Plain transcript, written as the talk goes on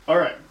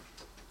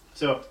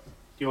So, do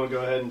you want to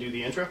go ahead and do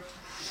the intro?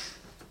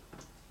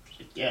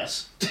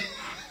 Yes.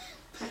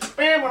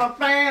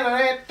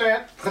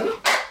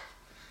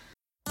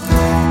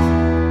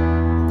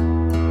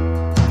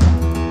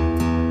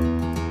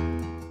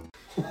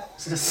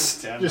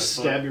 Just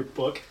stab your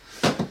book.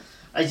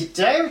 Did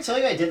I ever tell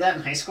you I did that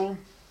in high school?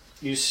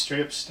 You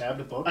straight up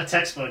stabbed a book? A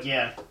textbook,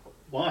 yeah.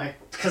 Why?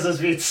 Because I was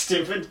being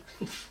stupid.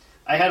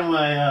 I had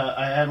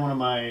one of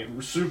my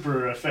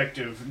super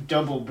effective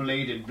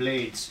double-bladed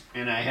blades,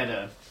 and I had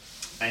a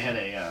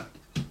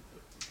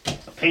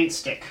paint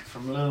stick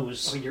from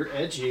Lowe's. Oh, you're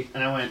edgy.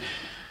 And I went,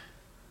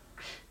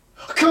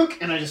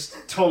 cook, and I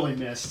just totally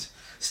missed.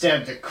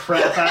 Stabbed the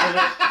crap out of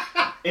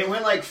it. It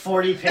went like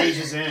 40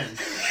 pages in.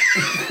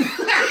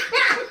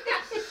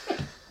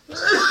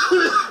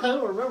 I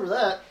don't remember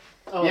that.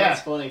 Oh, yeah.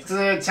 That's funny. Because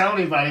I didn't tell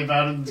anybody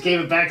about it and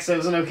gave it back so it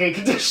was in okay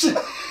condition.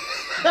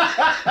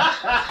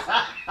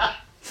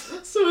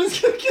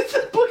 Someone's gonna get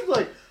that book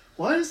like,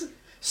 why does it...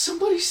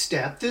 Somebody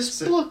stabbed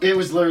this book? It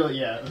was literally,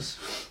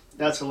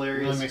 That's It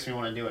hilarious. really makes me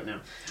want to do it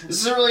now. This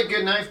is a really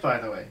good knife, by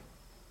the way.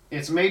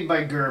 It's made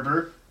by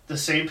Gerber, the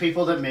same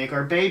people that make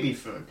our baby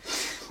food.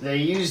 They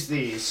use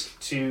these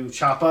to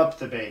chop up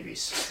the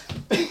babies.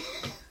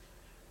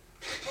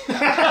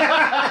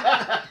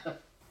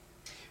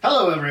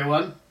 Hello,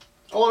 everyone.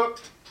 Hello.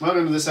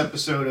 Welcome to this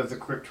episode of the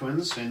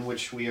Cryptwins, in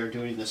which we are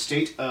doing the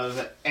state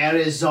of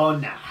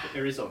Arizona.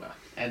 Arizona.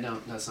 And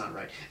no, that's not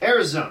right.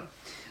 Arizona.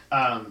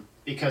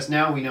 Because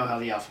now we know how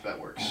the alphabet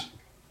works.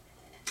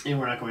 And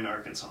we're not going to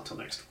Arkansas until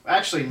next.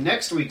 Actually,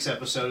 next week's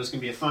episode is going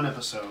to be a fun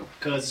episode.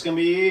 Because it's going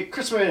to be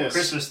Christmas.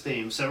 Christmas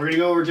theme. So we're going to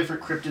go over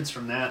different cryptids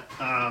from that.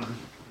 I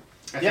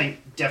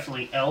think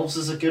definitely elves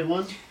is a good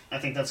one. I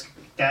think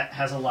that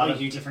has a lot of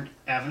different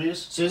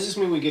avenues. So does this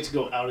mean we get to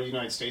go out of the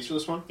United States for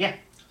this one? Yeah.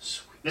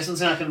 Sweet. This one's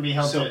not going to be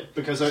held to...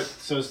 Because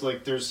it's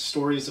like there's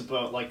stories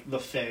about like the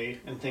Fae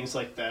and things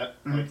like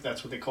that. Mm-hmm. Like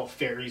that's what they call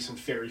fairies and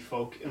fairy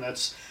folk. And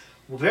that's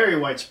very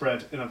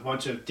widespread in a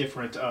bunch of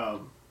different...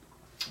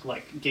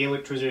 like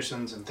Gaelic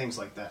traditions and things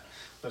like that.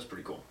 That's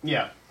pretty cool.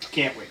 Yeah.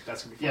 Can't wait.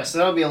 That's going to be fun. Yeah, so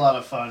that'll be a lot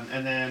of fun.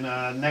 And then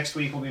next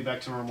week we'll be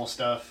back to normal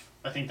stuff.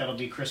 I think that'll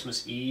be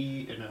Christmas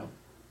Eve.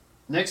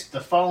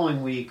 The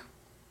following week,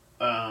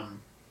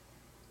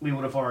 we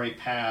would have already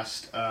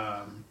passed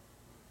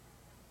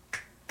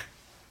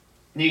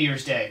New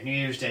Year's Day. New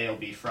Year's Day will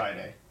be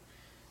Friday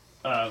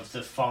of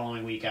the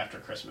following week after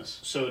Christmas.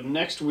 So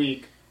next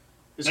week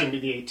is going to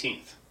be the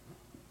 18th.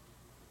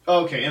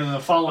 Okay, and then the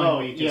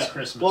following week is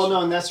Christmas. Well,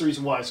 no, and that's the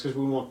reason why. It's because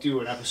we won't do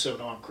an episode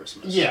on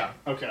Christmas. Yeah.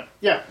 Okay.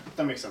 Yeah,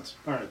 that makes sense.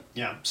 All right.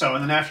 Yeah. So,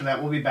 and then after that,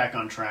 we'll be back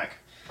on track.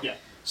 Yeah.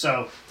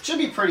 So, should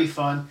be pretty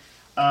fun.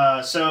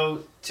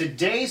 So,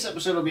 today's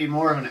episode will be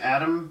more of an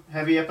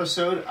Adam-heavy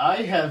episode.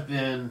 I have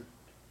been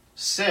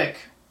sick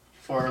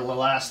for the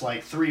last,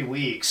 3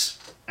 weeks,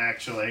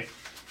 actually,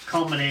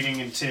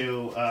 culminating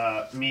into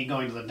me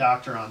going to the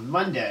doctor on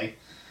Monday.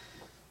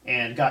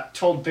 And got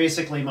told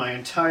basically my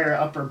entire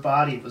upper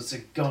body was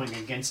going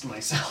against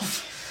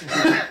myself.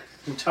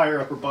 Entire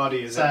upper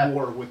body is at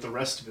war with the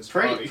rest of his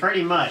body.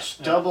 Pretty much.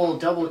 Yeah.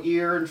 Double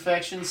ear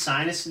infection,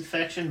 sinus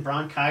infection,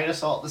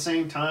 bronchitis all at the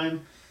same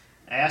time.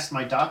 I asked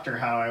my doctor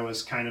how I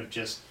was kind of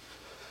just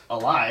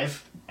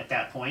alive at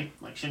that point.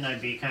 Like, shouldn't I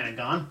be kind of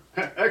gone?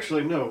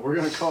 Actually, no. We're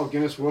going to call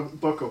Guinness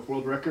Book of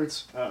World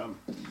Records.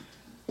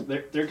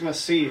 They're going to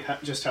see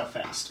just how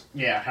fast.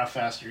 Yeah, how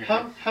fast you're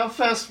going to... How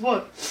fast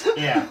what?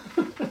 Yeah.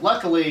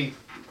 Luckily,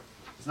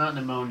 it's not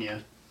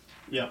pneumonia.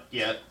 Yep.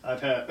 Yet.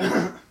 I've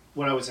had...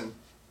 when I was in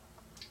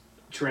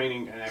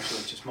training, and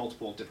actually just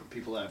multiple different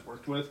people that I've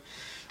worked with,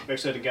 I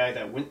actually had a guy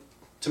that went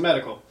to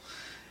medical,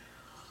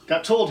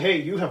 got told,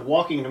 hey, you have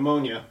walking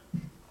pneumonia.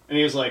 And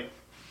he was like,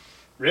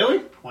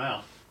 really?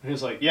 Wow. And he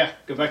was like, yeah,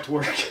 go back to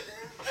work.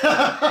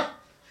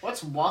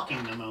 What's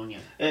walking pneumonia?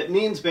 It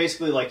means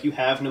basically like you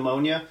have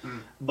pneumonia,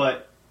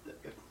 but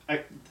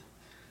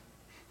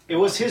it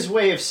was his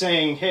way of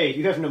saying, hey,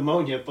 you have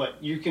pneumonia,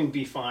 but you can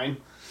be fine.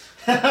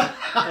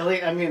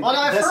 I mean, well, no,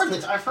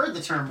 I've heard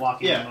the term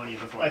walking pneumonia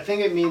before. I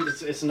think it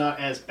means it's not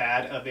as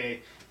bad of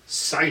a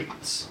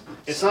science.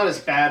 It's not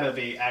as bad of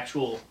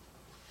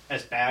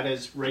as bad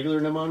as regular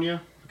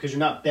pneumonia because you're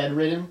not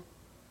bedridden.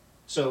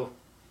 So,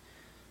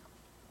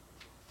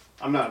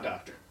 I'm not a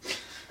doctor.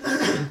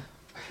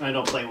 I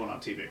don't play one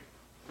on TV.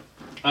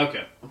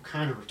 Okay. I'm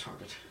kind of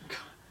retarded.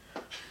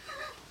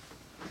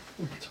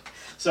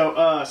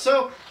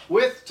 So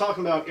with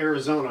talking about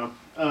Arizona,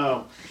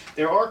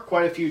 there are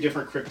quite a few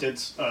different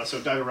cryptids, so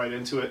dive right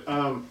into it.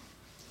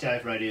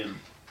 Dive right in.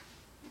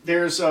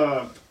 There's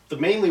the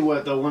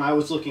one I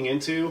was looking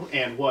into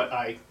and what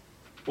I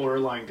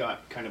borderline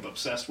got kind of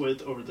obsessed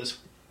with over this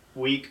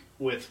week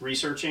with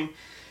researching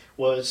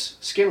was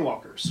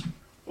skinwalkers,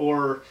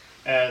 or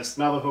as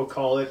Navajo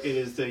call it, it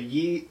is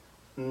the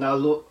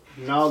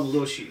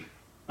Naloshi.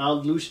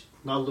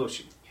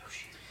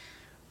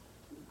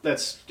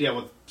 That's,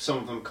 what some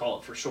of them call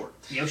it for short.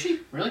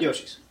 Yoshi? Really?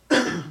 Yoshis.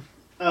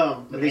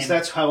 At least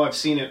that's how I've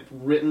seen it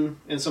written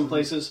in some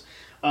places.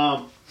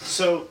 This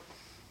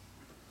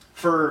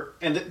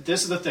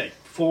is the thing.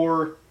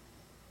 For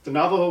the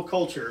Navajo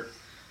culture,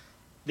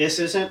 this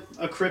isn't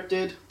a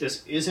cryptid.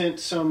 This isn't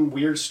some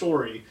weird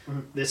story. Mm-hmm.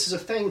 This is a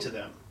thing to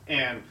them,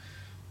 and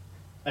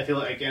I feel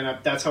like, and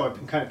that's how I've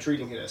been kind of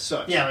treating it as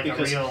such. Yeah, like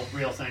because, a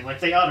real thing, like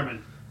the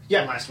Ottoman.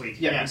 Yeah, from last week.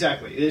 Yeah,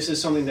 exactly. This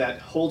is something that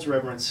holds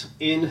reverence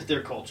in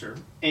their culture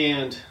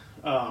and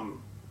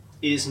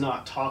is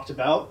not talked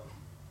about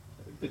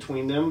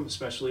between them,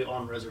 especially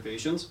on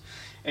reservations.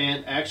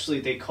 And actually,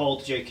 they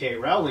called J.K.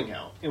 Rowling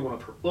out in one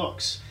of her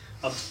books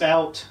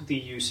about the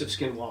use of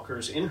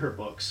skinwalkers in her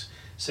books,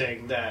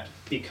 saying that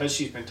because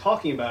she's been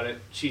talking about it,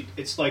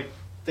 it's like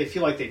they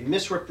feel like they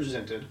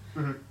misrepresented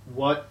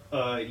what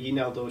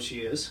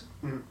Yinaldoshi is,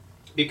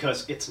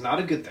 because it's not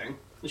a good thing.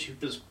 She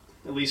was,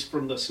 at least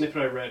from the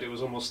snippet I read, it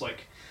was almost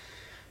like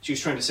she was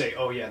trying to say,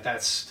 oh yeah,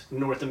 that's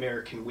North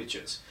American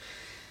witches.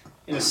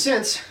 In a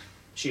sense,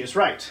 she is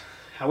right.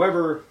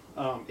 However,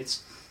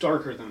 it's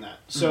darker than that.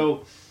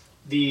 So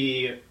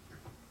the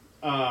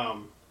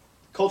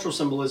cultural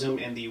symbolism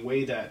and the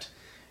way that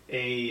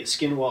a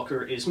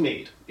skinwalker is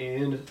made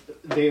in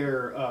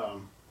their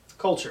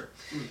culture.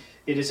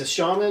 It is a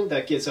shaman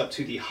that gets up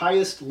to the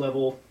highest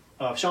level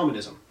of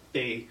shamanism.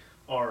 They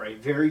are a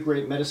very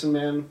great medicine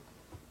man.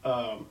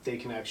 They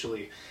can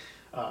actually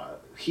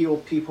heal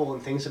people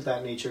and things of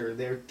that nature.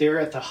 They're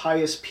at the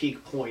highest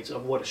peak point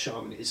of what a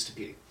shaman is to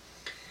be.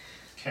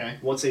 Okay.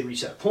 Once they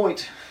reach that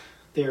point,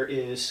 there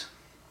is,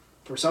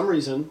 for some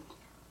reason,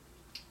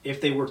 if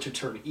they were to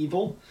turn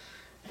evil,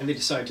 and they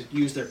decide to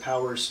use their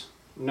powers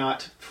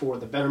not for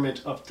the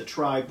betterment of the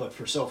tribe, but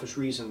for selfish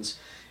reasons,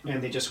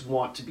 and they just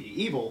want to be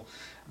evil,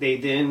 they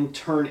then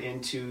turn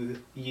into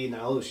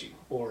Yinaoshi,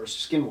 or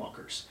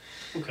skinwalkers.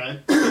 Okay.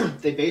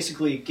 They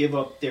basically give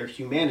up their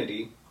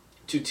humanity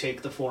to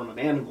take the form of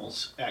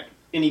animals at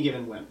any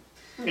given whim.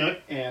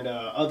 Okay. And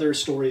other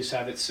stories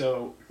have it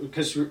so,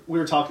 because we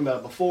were talking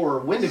about it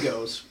before,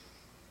 Wendigos,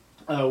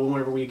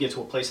 whenever we get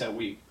to a place that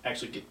we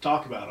actually get to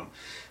talk about them,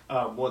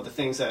 one of the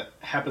things that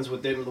happens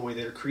with them, the way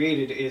they're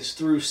created, is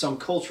through some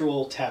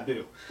cultural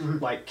taboo,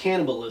 like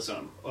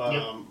cannibalism, That's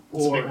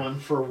or a big one.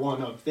 for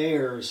one of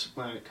theirs,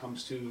 when it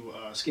comes to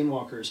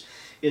skinwalkers,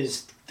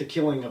 is the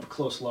killing of a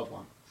close loved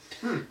one,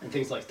 and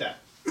things like that.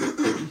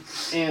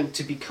 And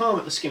to become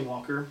a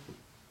skinwalker,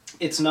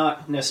 it's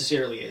not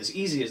necessarily as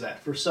easy as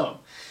that for some.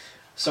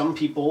 Some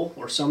people,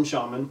 or some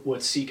shaman,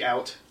 would seek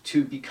out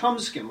to become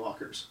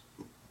skinwalkers.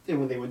 And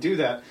when they would do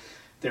that,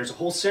 there's a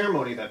whole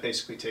ceremony that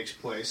basically takes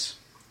place,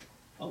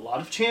 a lot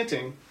of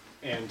chanting,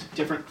 and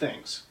different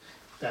things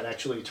that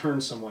actually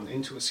turn someone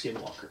into a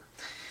skinwalker.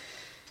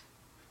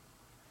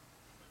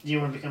 Do you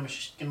want to become a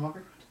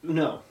skinwalker?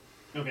 No.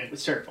 Okay.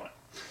 It's terrifying.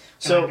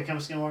 Can I become a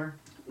skinwalker?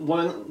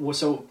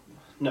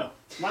 No.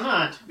 Why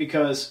not?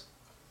 Because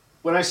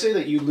when I say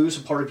that you lose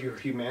a part of your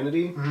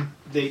humanity,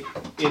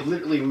 it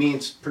literally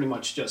means pretty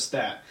much just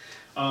that.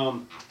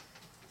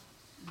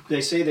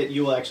 They say that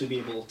you'll actually be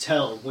able to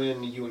tell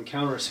when you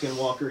encounter a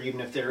skinwalker,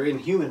 even if they're in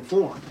human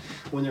form.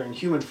 When they're in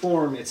human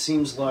form, it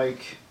seems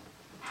like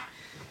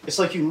it's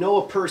like you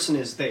know a person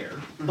is there,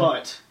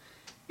 but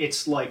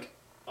it's like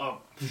a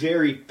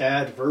very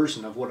bad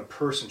version of what a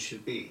person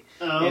should be.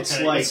 Oh, okay. It's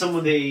like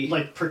someone they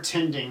like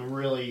pretending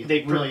really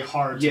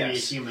hard to be a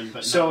human,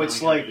 but so not it's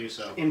knowing like how to do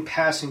so. in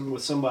passing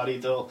with somebody,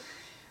 they'll,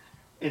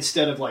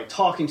 instead of like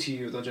talking to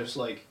you, they'll just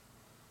like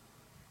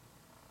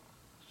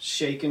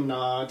shake and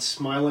nod,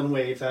 smile and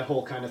wave, that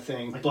whole kind of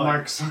thing. Like but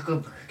Mark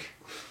Zuckerberg.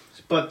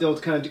 But they'll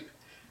kind of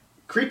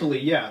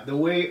creepily, yeah, the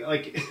way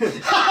like,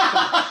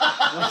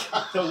 like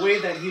the way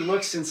that he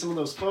looks in some of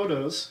those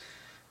photos.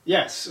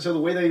 Yes, so the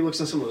way that he looks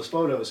in some of those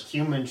photos.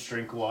 Humans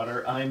drink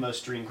water. I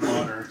must drink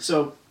water.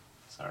 So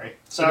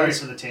Sorry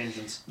for the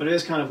tangents. But it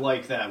is kind of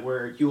like that,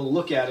 where you'll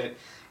look at it,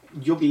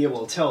 you'll be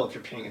able to tell if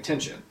you're paying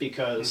attention,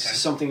 because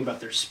something about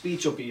their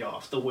speech will be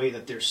off, the way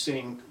that they're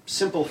saying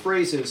simple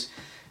phrases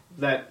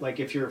that, like,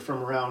 if you're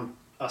from around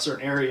a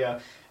certain area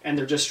and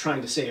they're just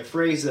trying to say a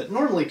phrase that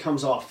normally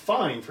comes off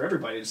fine for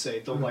everybody to say,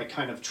 they'll like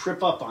kind of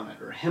trip up on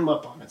it or hem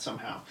up on it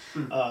somehow,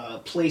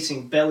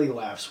 placing belly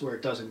laughs where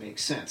it doesn't make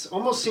sense.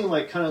 Almost seem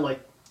like kind of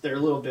like they're a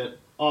little bit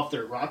off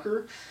their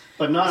rocker,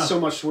 but not so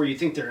much where you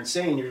think they're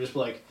insane. You're just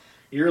like,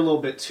 you're a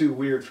little bit too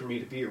weird for me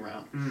to be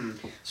around.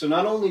 So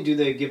not only do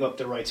they give up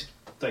their rights,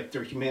 like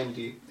their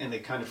humanity, and they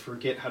kind of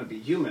forget how to be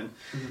human,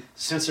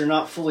 since they're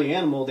not fully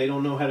animal, they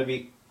don't know how to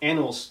be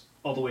animals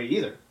all the way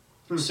either.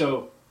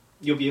 So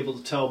you'll be able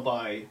to tell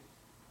by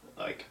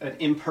like an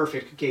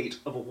imperfect gait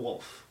of a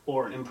wolf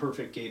or an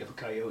imperfect gait of a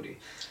coyote.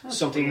 That's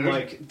something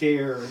weird.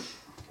 like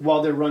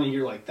while they're running,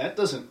 you're like, that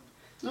doesn't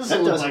look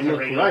like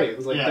right. It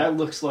was like, yeah. that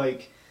looks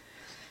like,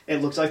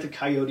 it looks like the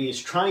coyote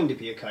is trying to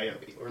be a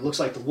coyote, or it looks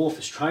like the wolf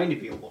is trying to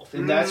be a wolf.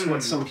 And that's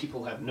what some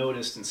people have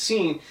noticed and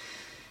seen.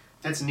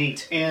 That's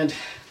neat. And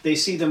they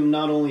see them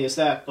not only as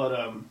that,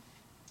 but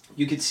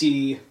you could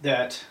see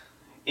that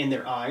in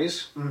their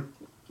eyes.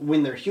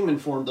 When they're human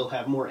form, they'll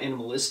have more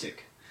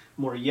animalistic,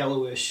 more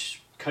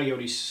yellowish,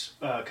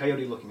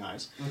 coyote-looking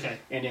eyes. Okay.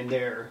 And in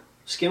their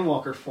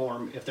skinwalker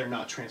form, if they're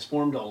not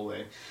transformed all the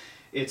way,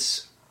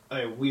 it's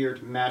a weird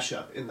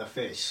mashup in the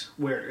face,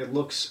 where it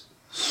looks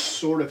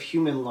sort of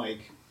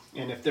human-like,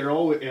 and if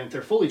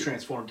they're fully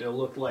transformed, it'll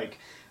look like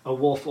a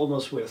wolf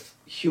almost with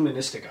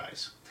humanistic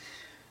eyes,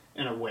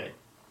 in a way.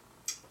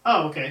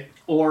 Oh, okay.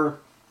 Or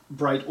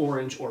bright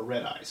orange or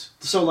red eyes.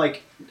 So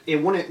like it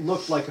wouldn't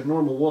look like a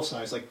normal wolf's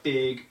eyes, like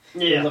big.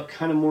 Yeah. It look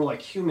kind of more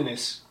like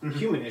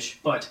humanish,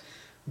 but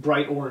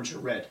bright orange or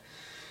red.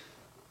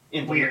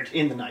 In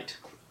the night.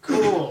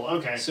 Cool.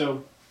 Okay.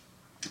 So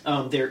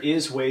there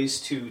is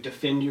ways to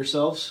defend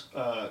yourselves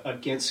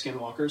against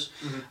skinwalkers.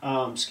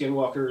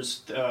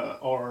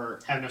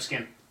 Skinwalkers have no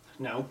skin.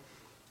 No,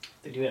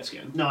 they do have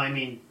skin. No, I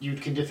mean you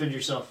can defend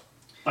yourself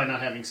by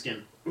not having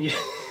skin. Yeah.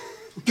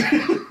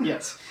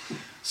 Yes.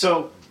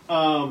 So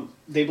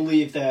they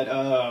believe that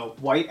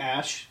white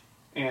ash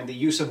and the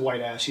use of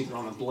white ash either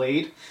on a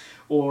blade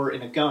or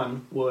in a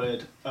gun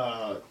would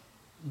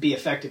be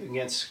effective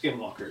against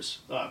skinwalkers,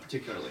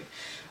 particularly.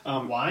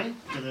 Why?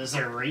 Is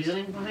there a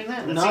reasoning behind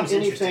that? Not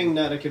anything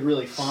that I could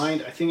really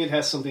find. I think it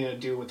has something to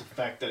do with the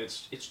fact that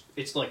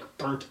it's like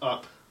burnt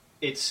up.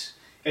 It's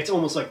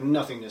almost like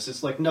nothingness.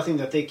 It's like nothing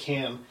that they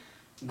can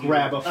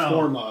grab a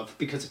form of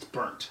because it's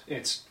burnt.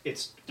 It's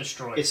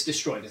destroyed. It's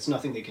destroyed. It's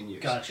nothing they can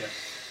use. Gotcha.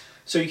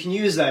 So you can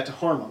use that to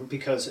harm them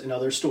because in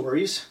other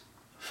stories,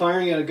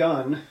 firing a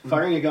gun at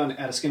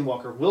a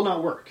skinwalker will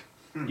not work.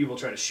 You will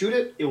try to shoot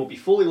it. It will be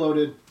fully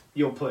loaded.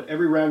 You'll put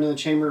every round in the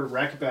chamber,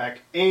 rack it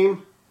back,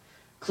 aim,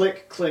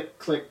 click, click,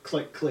 click,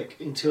 click, click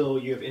until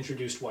you have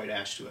introduced white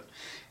ash to it.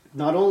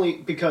 Not only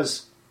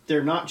because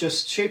they're not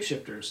just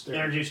shapeshifters.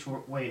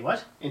 Wait,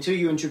 what? Until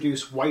you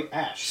introduce white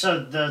ash.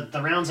 So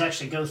the rounds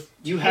actually go.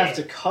 You have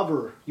to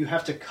cover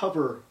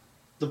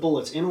the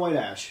bullets in white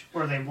ash,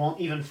 or they won't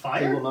even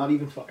fire. They will not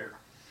even fire.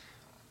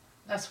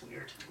 That's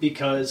weird.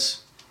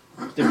 Because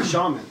they're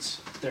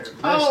shamans. They're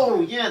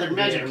they're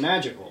magic. They're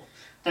magical.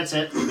 That's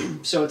it.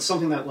 So it's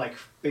something that like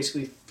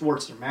basically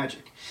thwarts their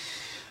magic,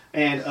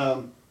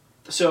 and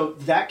so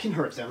that can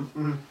hurt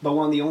them. But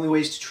one of the only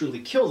ways to truly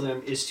kill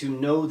them is to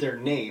know their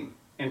name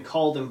and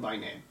call them by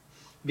name,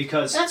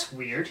 because that's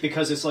weird.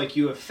 Because it's like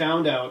you have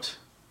found out.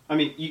 I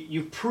mean,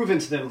 you've proven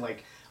to them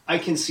like I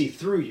can see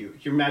through you.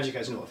 Your magic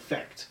has no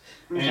effect,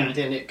 and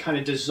then it kind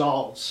of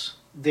dissolves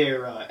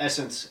their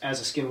essence as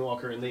a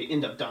skinwalker, and they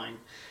end up dying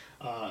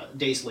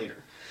days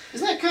later.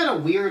 Isn't that kind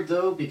of weird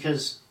though?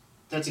 Because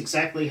that's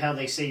exactly how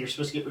they say you're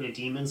supposed to get rid of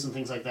demons and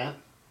things like that.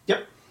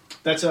 Yep,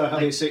 that's how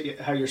they say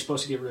how you're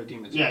supposed to get rid of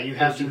demons. Yeah, you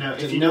have to know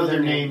if you know their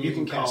name, you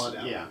can call cast it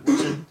out. Yeah.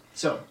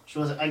 So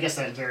I guess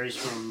that varies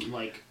from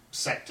like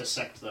sect to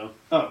sect, though.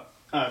 Oh,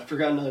 I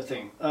forgot another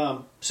thing.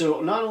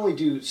 So not only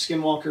do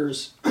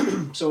skinwalkers,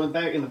 so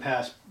back in the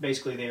past,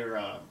 basically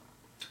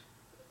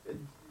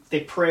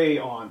they prey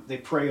on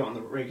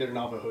the regular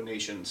Navajo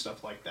Nation and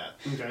stuff like that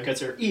because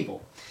they're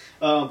evil.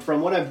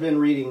 From what I've been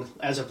reading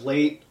as of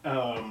late,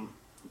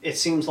 it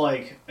seems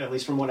like, at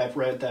least from what I've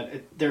read,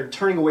 that they're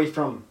turning away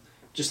from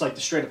just like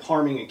the straight up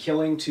harming and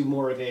killing to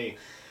more of a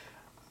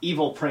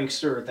evil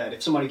prankster that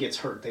if somebody gets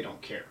hurt, they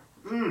don't care.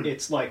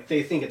 It's like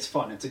they think it's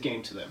fun. It's a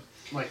game to them.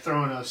 Like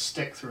throwing a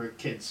stick through a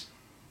kid's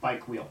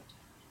bike wheel.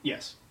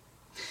 Yes.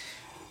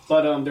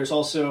 But there's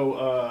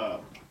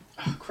also...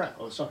 crap,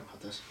 I was talking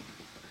about this.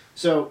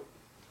 So,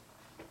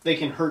 they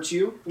can hurt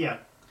you. Yeah.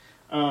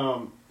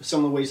 Some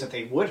of the ways that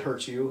they would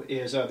hurt you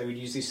is they would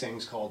use these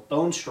things called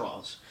bone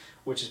straws,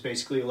 which is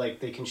basically like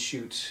they can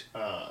shoot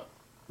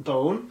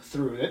bone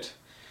through it,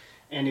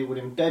 and it would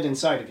embed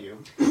inside of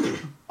you.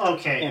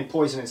 Okay. And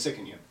poison and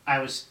sicken you. I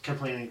was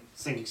completely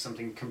thinking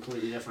something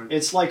completely different.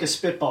 It's like a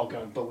spitball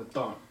gun, but with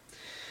bone.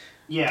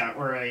 Yeah,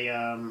 or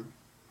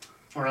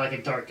like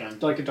a dart gun.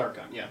 Like a dart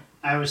gun, yeah.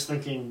 I was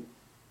thinking...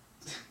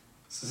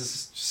 This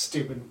is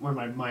stupid where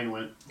my mind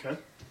went. Okay.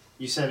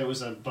 You said it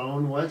was a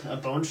bone, what? A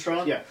bone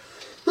straw? Yeah.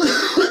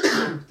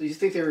 Did you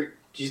think they were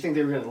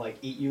going to, like,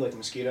 eat you like a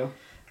mosquito?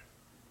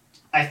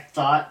 I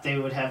thought they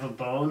would have a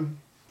bone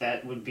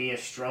that would be a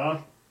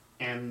straw,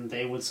 and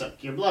they would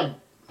suck your blood.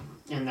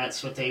 And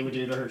that's what they would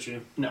do to hurt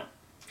you. No.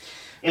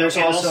 There's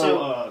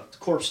also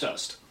corpse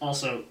dust.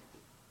 Also,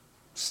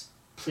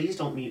 please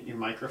don't mute your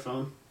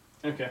microphone.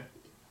 Okay.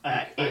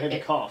 I had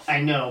to cough.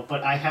 I know,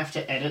 but I have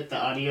to edit the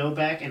audio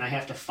back, and I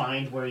have to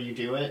find where you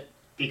do it,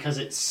 because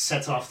it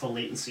sets off the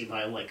latency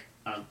by, like,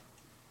 a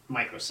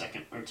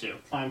microsecond or two.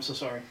 I'm so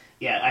sorry.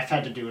 Yeah, I've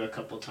had to do it a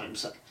couple of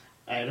times.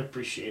 I'd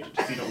appreciate it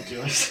if you don't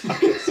do it.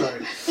 Okay,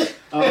 sorry.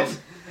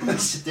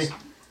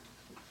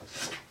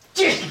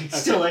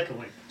 Still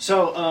echoing.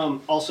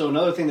 So, also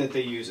another thing that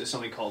they use is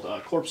something called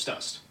corpse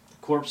dust.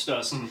 Corpse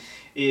dust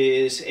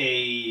is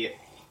a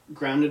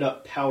grounded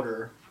up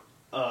powder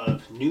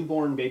of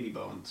newborn baby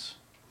bones.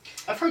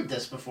 I've heard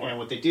this before. And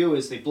what they do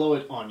is they blow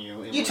it on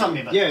you. You told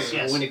me about this,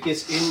 yes. When it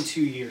gets into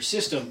your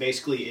system,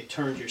 basically it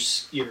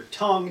turns your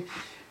tongue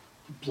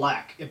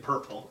black and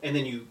purple, and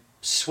then you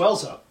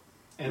swells up,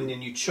 and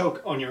then you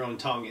choke on your own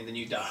tongue, and then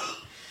you die.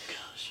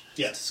 Gosh,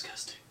 that's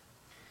disgusting.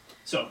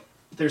 So,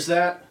 there's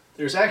that.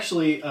 There's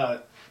actually...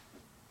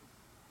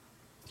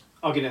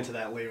 I'll get into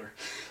that later.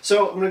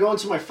 So, I'm going to go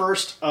into my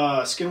first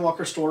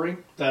Skinwalker story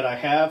that I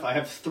have. I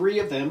have 3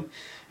 of them.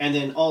 And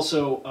then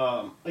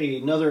also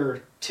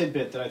another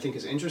tidbit that I think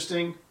is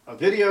interesting. a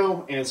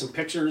video and some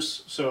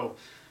pictures. So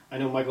I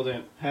know Michael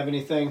didn't have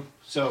anything.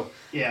 So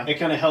Yeah. it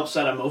kind of helps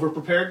that I'm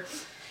overprepared.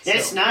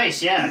 It's So,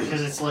 nice, yeah,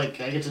 because it's like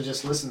I get to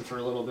just listen for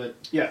a little bit.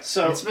 yeah.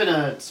 So It's been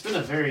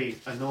a very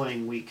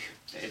annoying week,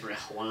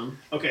 everyone.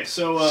 okay.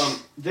 So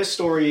this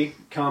story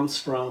comes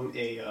from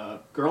a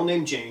girl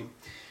named Jane,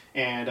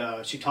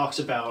 and she talks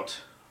about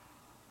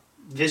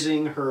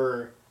visiting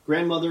her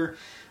grandmother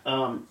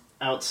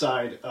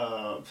outside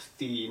of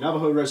the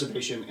Navajo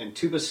Reservation in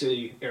Tuba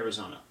City,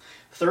 Arizona,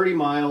 30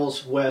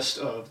 miles west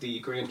of the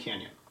Grand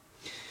Canyon.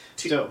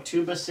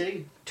 Tuba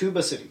City?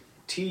 Tuba City.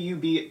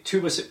 T-U-B,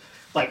 Tuba City.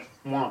 Like,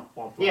 womp,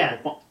 womp, womp, Yeah,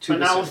 womp, but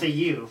not City. with a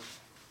U.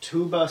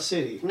 Tuba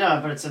City. No,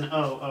 but it's an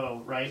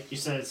O-O, right? You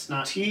said it's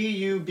not...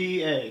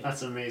 T-U-B-A.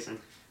 That's amazing.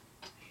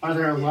 Are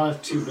there a lot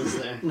of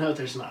tubas there? No,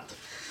 there's not.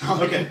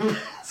 Okay.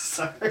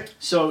 Sorry.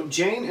 So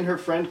Jane and her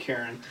friend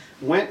Karen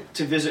went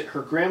to visit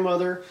her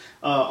grandmother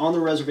on the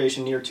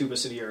reservation near Tuba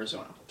City,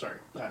 Arizona. Sorry,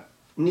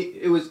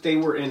 it was they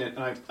were in it.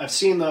 I've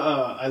seen the.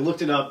 I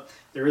looked it up.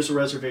 There is a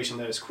reservation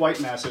that is quite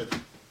massive.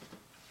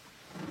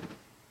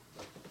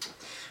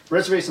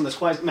 Reservation that's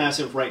quite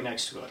massive right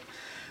next to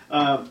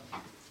it.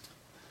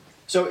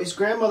 So his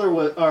grandmother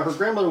was her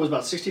grandmother was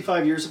about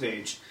 65 years of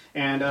age,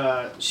 and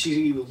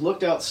she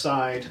looked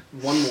outside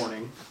one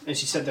morning and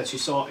she said that she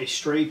saw a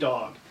stray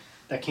dog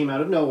that came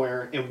out of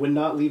nowhere and would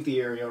not leave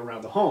the area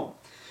around the home.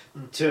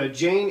 To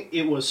Jane,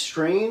 it was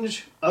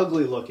strange,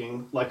 ugly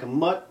looking, like a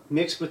mutt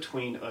mixed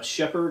between a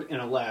shepherd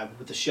and a lab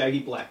with a shaggy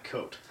black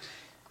coat.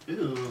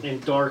 Ooh.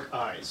 And dark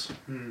eyes.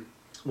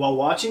 While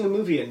watching a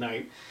movie at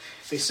night,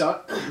 they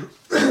sat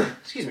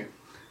excuse me.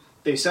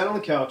 They sat on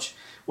the couch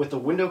with the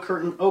window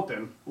curtain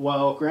open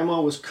while Grandma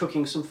was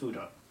cooking some food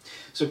up.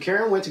 So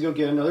Karen went to go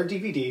get another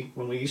DVD,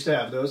 when we used to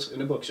have those,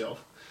 in a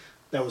bookshelf,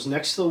 that was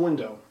next to the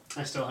window.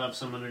 I still have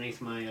some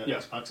underneath my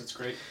Xbox. It's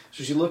great.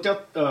 So she looked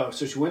up,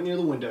 so she went near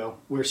the window,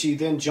 where she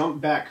then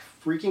jumped back,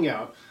 freaking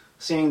out,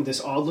 seeing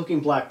this odd-looking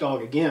black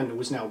dog again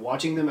was now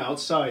watching them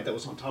outside that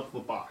was on top of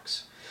a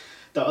box.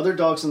 The other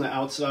dogs on the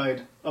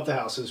outside of the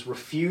houses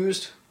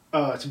refused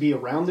to be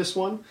around this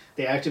one.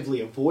 They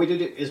actively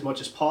avoided it as much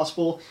as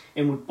possible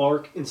and would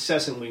bark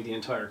incessantly the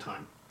entire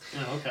time.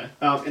 Oh, okay.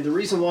 And the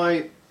reason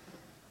why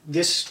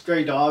this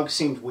stray dog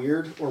seemed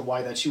weird, or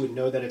why that she would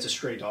know that it's a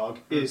stray dog,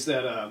 is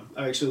that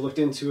I actually looked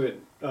into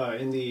it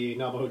in the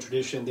Navajo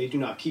tradition. They do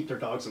not keep their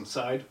dogs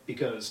inside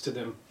because to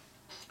them,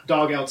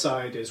 dog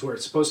outside is where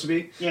it's supposed to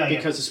be.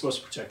 Because it's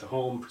supposed to protect the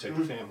home, protect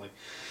the family.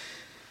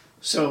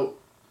 So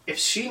if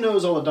she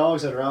knows all the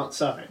dogs that are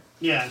outside,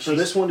 for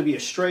this one to be a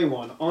stray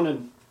one on a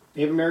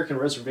Native American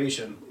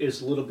reservation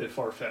is a little bit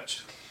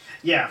far-fetched.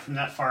 Yeah, from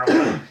that far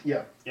away.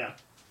 Yeah. Yeah.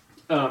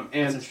 And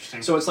That's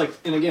interesting. so it's like,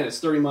 and again, it's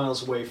 30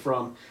 miles away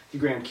from the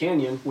Grand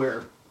Canyon,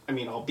 where, I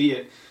mean,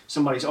 albeit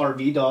somebody's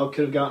RV dog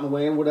could have gotten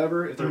away and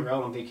whatever if they were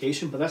out on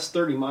vacation, but that's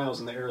 30 miles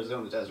in the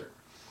Arizona desert.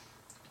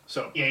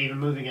 So yeah, even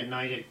moving at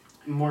night, it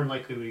more than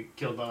likely would be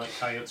killed by like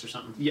coyotes or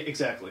something. yeah,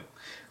 exactly.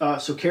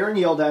 So Karen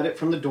yelled at it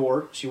from the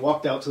door. She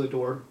walked out to the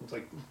door,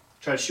 like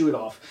tried to shoo it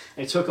off,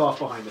 and it took off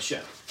behind the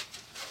shed.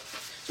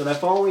 So that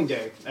following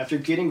day, after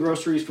getting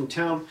groceries from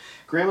town,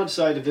 Grandma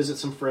decided to visit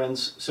some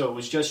friends, so it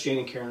was just Jane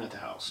and Karen at the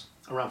house.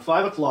 Around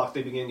 5 o'clock,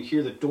 they began to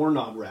hear the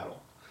doorknob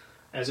rattle,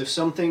 as if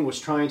something was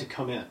trying to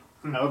come in.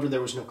 However,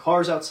 there was no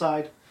cars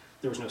outside,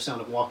 there was no sound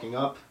of walking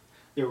up,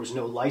 there was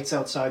no lights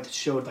outside that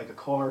showed like a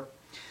car.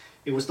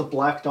 It was the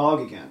black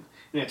dog again,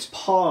 and its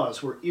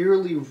paws were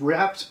eerily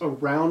wrapped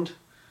around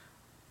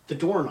the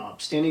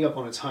doorknob, standing up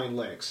on its hind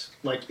legs.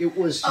 Like it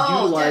was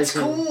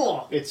utilizing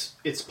cool.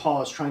 its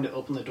paws trying to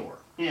open the door.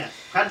 Yeah.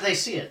 How did they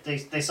see it?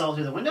 They saw it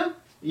through the window?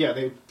 Yeah,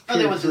 they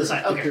they went through the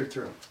side. They Okay. peered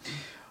through.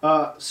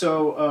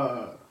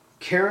 So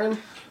Karen,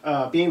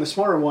 being the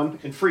smarter one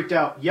and freaked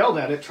out, yelled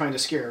at it, trying to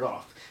scare it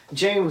off.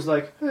 Jane was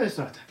like, it's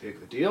not that big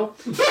of a deal.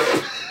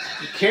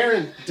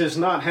 Karen does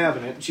not have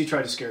it. She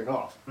tried to scare it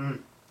off.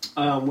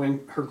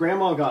 When her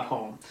grandma got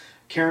home,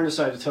 Karen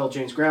decided to tell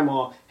Jane's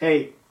grandma,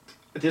 hey,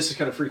 this is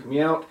kind of freaking me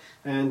out.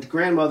 And the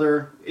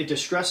grandmother, it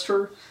distressed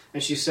her,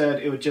 and she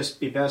said it would just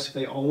be best if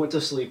they all went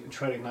to sleep and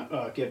try to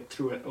not, get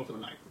through it over the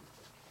night.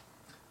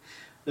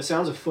 The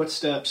sounds of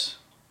footsteps,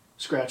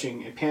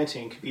 scratching, and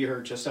panting could be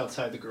heard just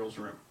outside the girl's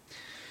room.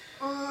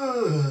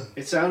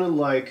 It sounded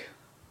like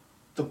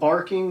the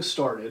barking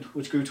started,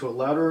 which grew to a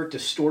louder,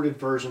 distorted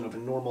version of a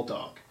normal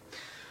dog.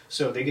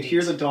 So they could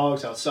hear the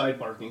dogs outside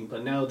barking,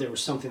 but now there was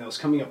something that was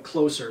coming up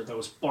closer that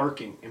was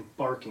barking and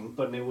barking,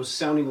 but it was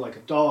sounding like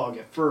a dog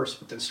at first,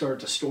 but then started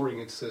distorting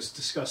into this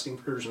disgusting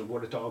version of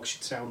what a dog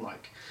should sound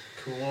like.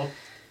 Cool.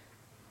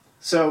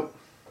 So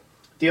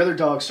the other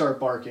dogs started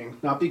barking,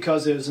 not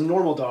because it was a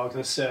normal dog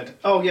that said,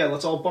 oh yeah,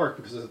 let's all bark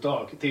because it's a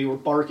dog. They were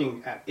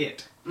barking at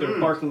it. They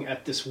were barking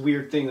at this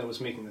weird thing that was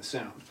making the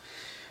sound.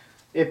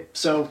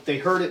 So they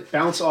heard it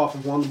bounce off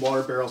of one of the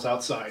water barrels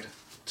outside,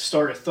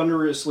 started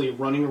thunderously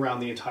running around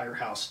the entire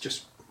house,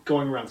 just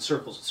going around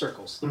circles and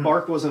circles. The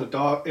bark wasn't a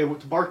dog. The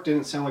bark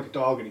didn't sound like a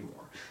dog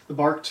anymore. The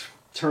bark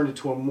turned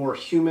into a more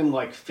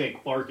human-like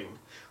fake barking,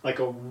 like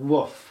a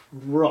woof,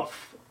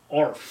 ruff,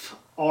 arf,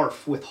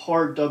 ARF with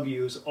hard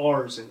W's,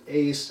 R's, and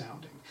A's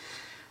sounding.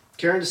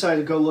 Karen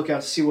decided to go look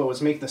out to see what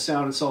was making the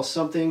sound and saw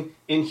something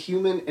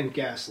inhuman and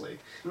ghastly.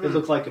 It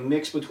looked like a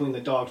mix between the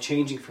dog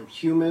changing from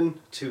human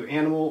to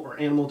animal or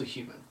animal to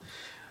human.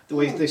 The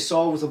way they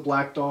saw was a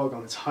black dog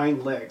on its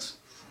hind legs.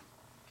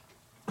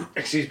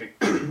 Excuse me.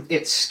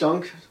 It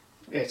stunk.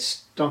 It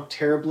stunk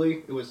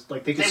terribly. It was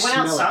like they could went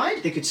smell outside?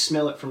 it. They could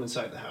smell it from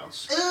inside the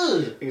house.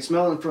 Ugh. They could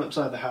smell it from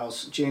inside the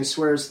house. Jane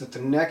swears that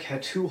the neck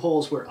had 2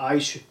 holes where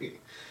eyes should be.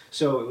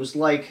 So it was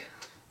like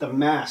the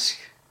mask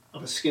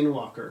of a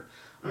skinwalker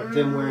of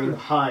them wearing the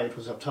hide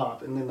was up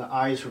top, and then the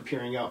eyes were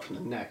peering out from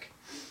the neck.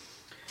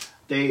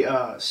 They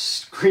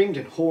screamed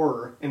in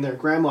horror, and their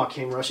grandma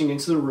came rushing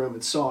into the room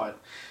and saw it.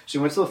 She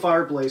went to the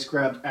fireplace,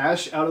 grabbed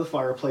ash out of the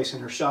fireplace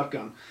in her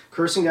shotgun,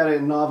 cursing at it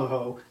in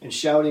Navajo, and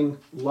shouting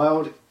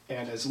loud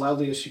and as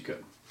loudly as she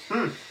could.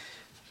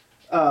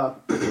 A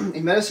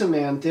medicine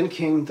man then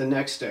came the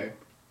next day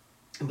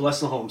and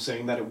blessed the home,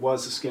 saying that it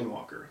was a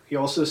skinwalker. He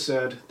also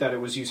said that it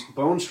was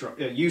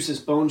uses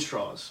bone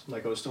straws,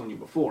 like I was telling you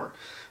before.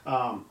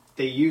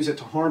 They use it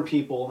to harm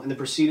people, and they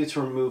proceeded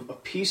to remove a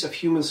piece of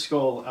human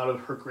skull out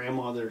of her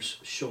grandmother's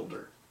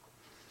shoulder.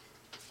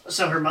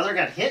 So her mother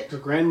got hit? Her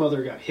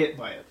grandmother got hit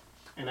by it,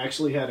 and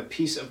actually had a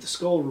piece of the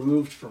skull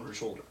removed from her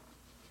shoulder.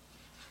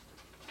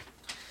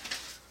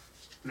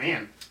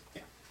 Man.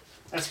 Yeah.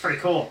 That's pretty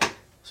cool.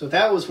 So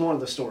that was one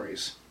of the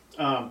stories.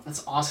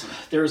 That's awesome.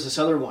 There was this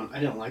other one. I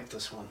didn't like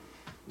this one.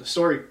 The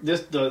story,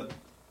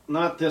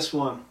 not this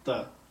one.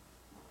 The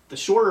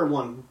shorter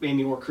one made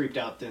me more creeped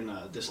out than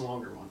this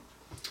longer one.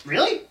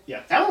 Really?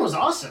 Yeah. That one was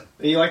awesome.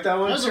 You like that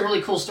one? That was a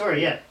really cool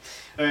story, yeah.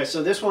 All right,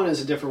 so this one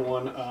is a different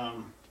one.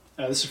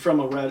 This is from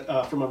a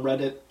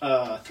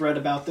Reddit thread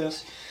about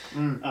this.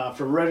 From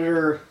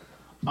Redditor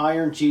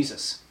Iron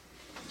Jesus.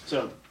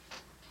 So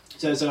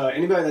it says,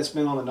 anybody that's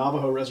been on the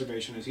Navajo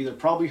reservation has either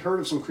probably heard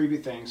of some creepy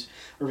things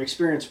or have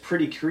experienced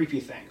pretty creepy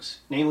things,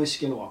 namely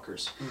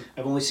skinwalkers.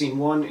 I've only seen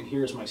one, and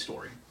here's my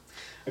story.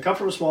 I come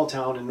from a small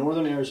town in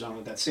northern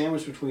Arizona that's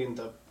sandwiched between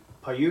the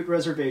Paiute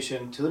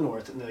Reservation to the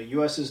north and the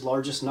U.S.'s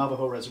largest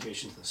Navajo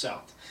reservation to the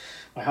south.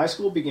 My high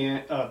school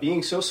began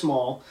being so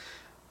small,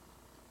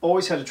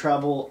 always had to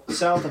travel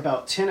south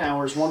about 10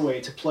 hours one way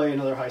to play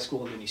another high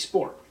school in any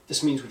sport.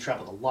 This means we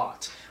traveled a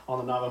lot on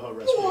the Navajo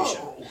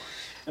reservation. Whoa.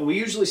 And we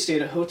usually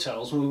stayed at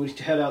hotels when we would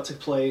head out to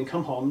play and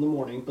come home in the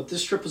morning, but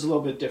this trip was a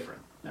little bit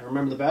different. I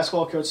remember the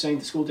basketball coach saying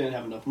the school didn't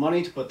have enough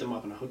money to put them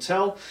up in a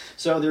hotel,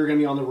 so they were going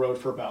to be on the road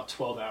for about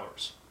 12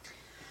 hours.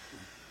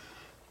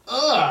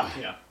 Ugh.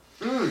 Yeah.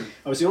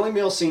 I was the only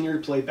male senior to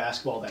play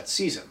basketball that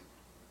season.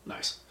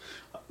 Nice.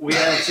 We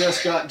had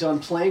just got done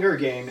playing our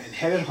game and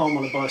headed home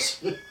on a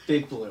bus,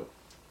 Big Blue.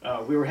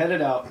 We were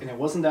headed out, and it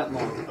wasn't that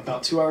long,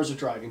 about 2 hours of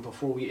driving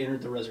before we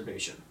entered the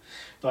reservation.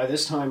 By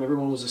this time,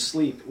 everyone was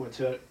asleep,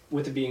 with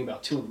it being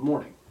about 2 in the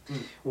morning.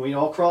 When we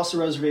all crossed the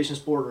reservation's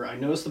border, I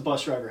noticed the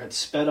bus driver had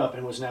sped up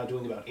and was now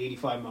doing about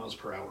 85 miles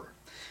per hour.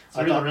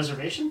 Through the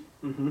reservation?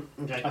 Mm-hmm.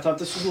 Okay. I thought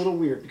this was a little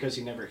weird because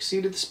he never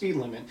exceeded the speed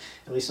limit,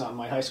 at least not in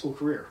my high school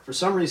career. For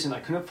some reason, I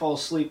couldn't fall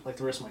asleep like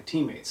the rest of my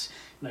teammates,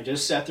 and I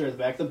just sat there at the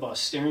back of the bus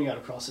staring out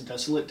across the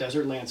desolate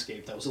desert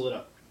landscape that was lit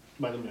up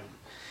by the moon.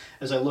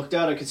 As I looked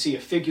out, I could see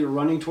a figure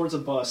running towards the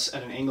bus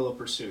at an angle of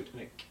pursuit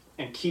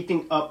and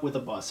keeping up with the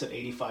bus at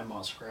 85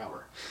 miles per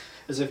hour.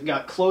 As it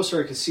got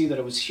closer, I could see that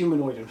it was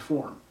humanoid in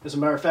form. As a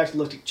matter of fact, it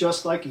looked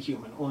just like a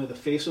human, only the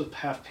face was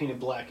half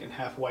painted black and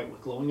half white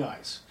with glowing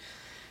eyes.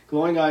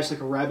 Glowing eyes like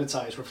a rabbit's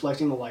eyes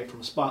reflecting the light from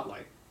a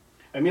spotlight.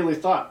 I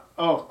immediately thought,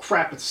 oh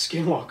crap, it's a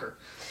skinwalker.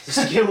 The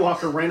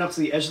skinwalker ran up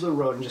to the edge of the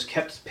road and just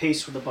kept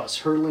pace with the bus,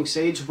 hurtling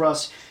sage,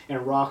 rust,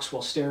 and rocks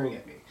while staring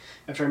at me.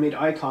 After I made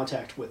eye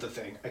contact with the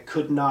thing, I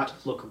could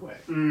not look away.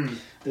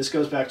 This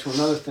goes back to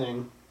another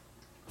thing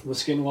with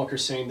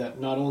skinwalkers saying that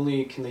not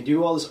only can they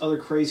do all this other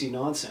crazy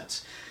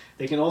nonsense,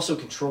 they can also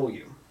control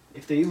you.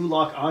 If they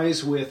lock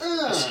eyes with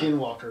a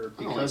skinwalker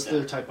because of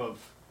their type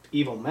of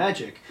evil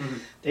magic,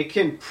 they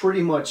can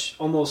pretty much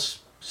almost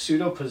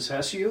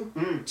pseudo-possess you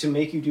to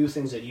make you do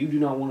things that you do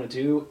not want to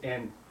do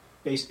and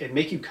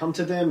make you come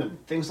to them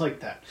and things like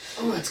that.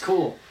 Oh, that's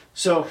cool.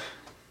 So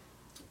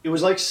it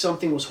was like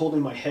something was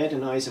holding my head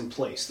and eyes in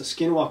place. The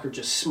skinwalker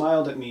just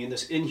smiled at me in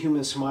this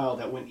inhuman smile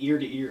that went ear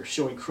to ear,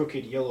 showing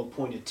crooked, yellow,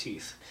 pointed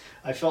teeth.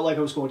 I felt like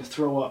I was going to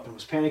throw up and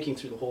was panicking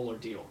through the whole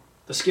ordeal.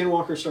 The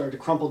skinwalker started to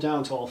crumple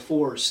down to all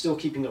fours, still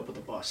keeping up with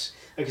the bus.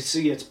 I could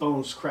see its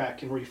bones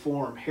crack and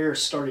reform, hair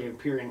starting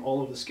appearing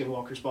all over the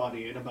skinwalker's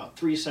body. In about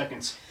 3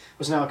 seconds, it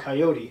was now a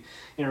coyote,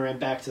 and I ran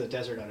back to the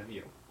desert out of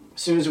view.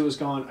 As soon as it was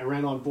gone, I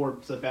ran on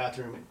board to the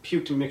bathroom and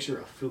puked a mixture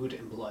of food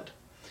and blood.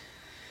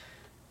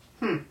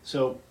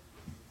 So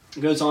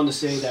it goes on to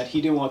say that he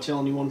didn't want to tell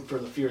anyone for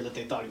the fear that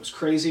they thought he was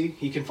crazy.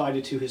 He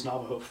confided to his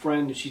Navajo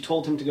friend, and she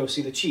told him to go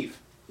see the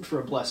chief for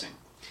a blessing.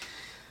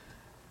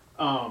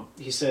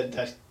 He said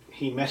that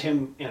he met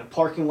him in a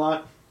parking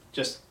lot,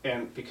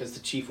 because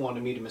the chief wanted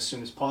to meet him as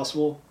soon as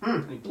possible.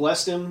 And he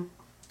blessed him,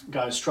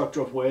 got his truck,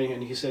 drove away,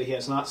 and he said he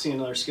has not seen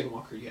another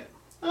skinwalker yet.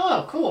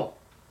 Oh, cool.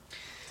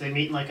 Do they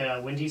meet in like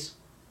a Wendy's?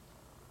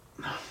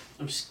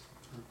 I'm just...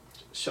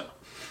 Shut up.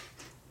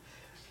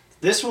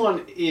 This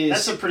one is...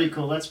 That's a pretty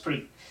cool... This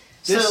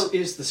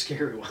is the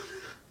scary one.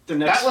 The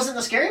next... That wasn't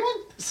the scary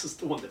one? This is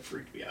the one that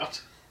freaked me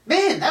out.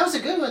 Man, that was a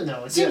good one,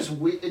 though. It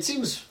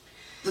seems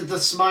the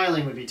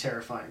smiling would be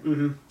terrifying.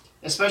 Mm-hmm.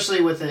 Especially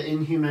with the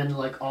inhuman,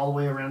 like, all the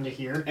way around to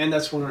here. And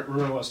that's when,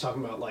 remember what I was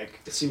talking about, like,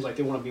 it seems like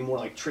they want to be more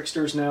like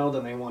tricksters now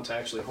than they want to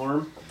actually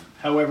harm.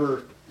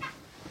 However,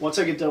 once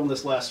I get done with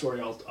this last story,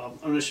 I'm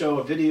going to show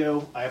a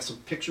video. I have some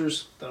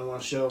pictures that I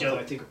want to show that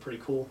I think are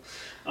pretty cool.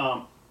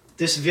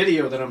 This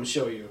video that I'm going to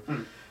show you...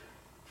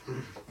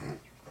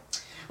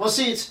 Well,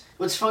 see,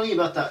 what's funny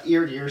about the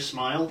ear-to-ear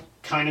smile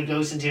kind of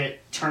goes into it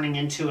turning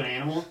into an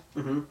animal.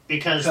 Mm-hmm.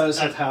 Because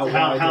of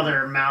how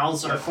their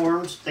mouths are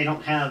formed. They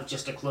don't have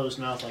just a closed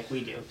mouth like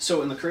we do.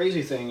 So, and the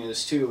crazy thing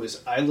is, too,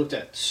 is I looked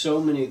at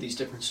so many of these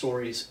different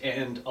stories,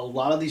 and a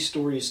lot of these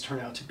stories turn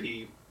out to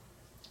be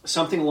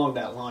something along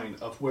that line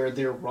of where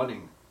they're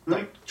running,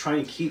 like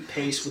trying to keep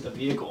pace with a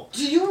vehicle.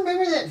 Do you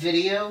remember that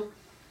video?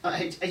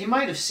 You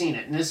might have seen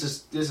it, and this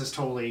is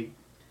totally...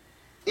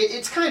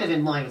 It's kind of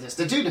in line with this.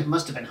 The dude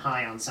must have been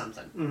high on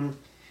something. Mm-hmm.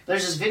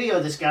 There's this video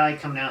of this guy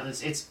coming out, and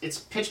it's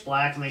pitch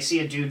black, and they see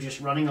a dude just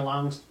running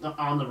along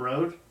on the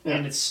road,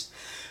 and it's...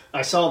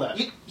 I saw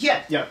that.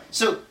 Yeah.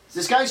 So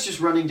this guy's just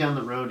running down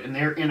the road, and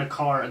they're in a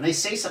car, and they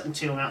say something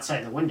to him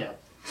outside the window.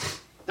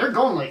 They're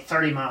going like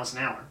 30 miles an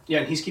hour. Yeah,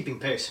 and he's keeping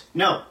pace.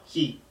 No,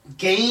 he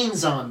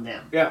gains on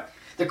them. Yeah.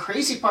 The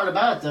crazy part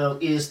about it, though,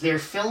 is they're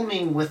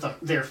filming with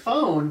their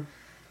phone,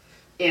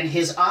 and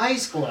his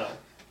eyes glow.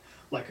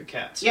 Like a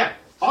cat's. Yeah.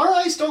 Our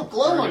eyes don't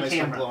glow on camera.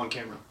 Don't glow on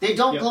camera. They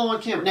don't glow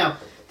on camera. Now,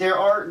 there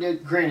are,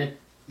 granted,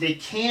 they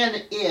can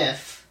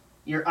if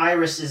your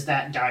iris is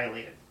that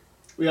dilated.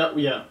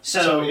 Yeah.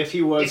 So if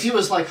he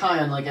was like high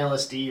on like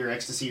LSD or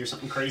ecstasy or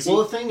something crazy.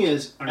 Well, the thing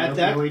is, at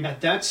opioid.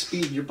 that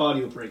speed, your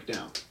body will break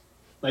down.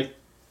 Like,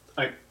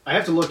 I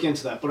have to look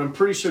into that, but I'm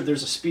pretty sure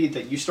there's a speed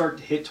that you start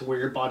to hit to where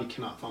your body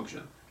cannot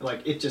function.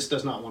 Like, it just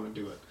does not want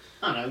to do it.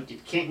 I don't know.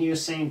 Can't you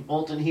Usain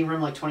Bolt, didn't he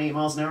run like 28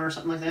 miles an hour or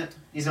something like that?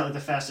 He's got like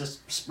the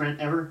fastest sprint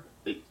ever.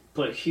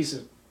 But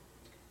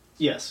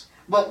yes.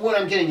 But what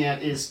I'm getting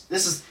at is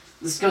this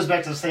goes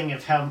back to the thing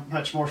of how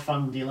much more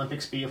fun would the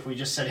Olympics be if we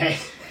just said, hey,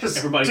 just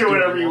everybody do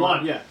whatever you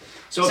want. Yeah.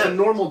 So if a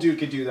normal dude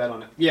could do that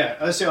on it. Yeah,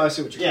 I see what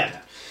you're getting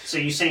at. So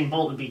Usain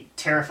Bolt would be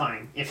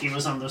terrifying if he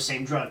was on those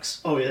same drugs.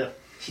 Oh, yeah.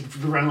 He'd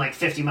run like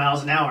 50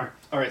 miles an hour.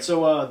 All right,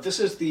 so this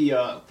is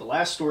the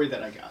last story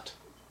that I got.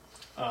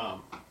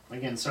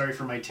 Again, sorry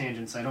for my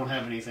tangents. I don't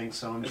have anything,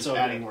 so I'm just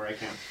adding where I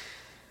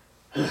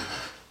can.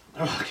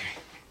 Okay.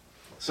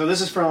 So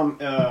this is from,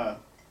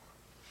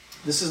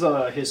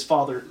 his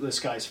father, this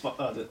guy's,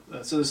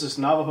 so this is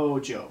Navajo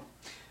Joe.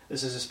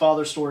 This is his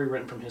father's story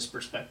written from his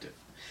perspective.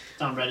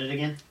 It's on Reddit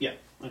again? Yeah.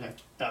 Okay.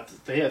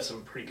 They have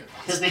some pretty good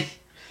ones. His name,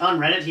 on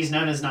Reddit, he's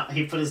known as,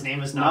 he put his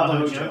name as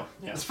Navajo Joe.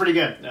 Yeah. That's pretty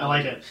good. I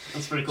like it.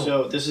 That's pretty cool.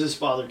 So this is his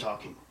father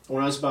talking.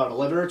 When I was about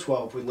 11 or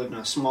 12, we lived in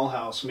a small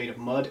house made of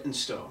mud and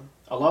stone.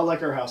 A lot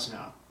like our house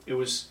now. It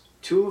was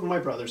two of my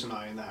brothers and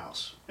I in the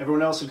house.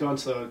 Everyone else had gone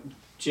to the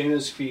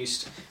Jaina's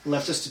feast and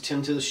left us to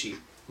tend to the sheep.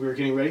 We were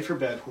getting ready for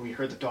bed when we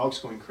heard the dogs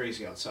going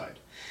crazy outside.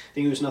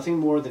 Thinking it was nothing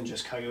more than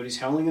just coyotes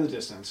howling in the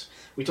distance,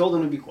 we told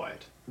them to be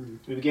quiet. Mm-hmm.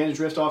 We began to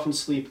drift off in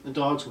sleep, and the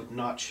dogs would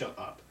not shut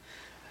up.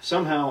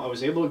 Somehow, I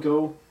was able to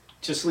go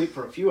to sleep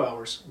for a few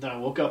hours, then I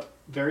woke up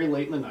very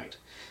late in the night.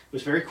 It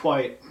was very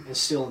quiet and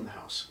still in the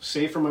house,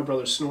 save for my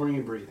brother's snoring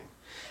and breathing.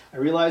 I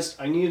realized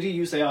I needed to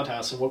use the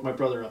outhouse and woke my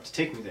brother up to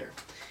take me there.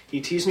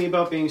 He teased me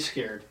about being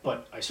scared,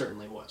 but I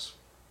certainly was.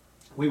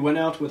 We went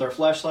out with our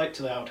flashlight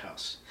to the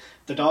outhouse.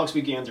 The dogs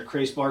began their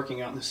crazed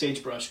barking out in the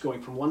sagebrush,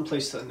 going from one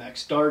place to the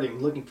next, darting,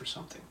 looking for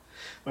something.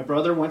 My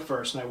brother went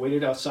first, and I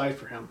waited outside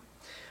for him.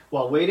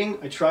 While waiting,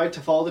 I tried to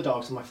follow the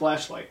dogs with my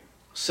flashlight.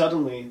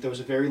 Suddenly, there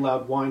was a very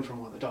loud whine from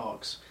one of the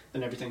dogs.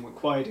 Then everything went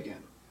quiet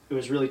again. It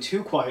was really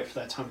too quiet for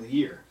that time of the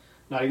year.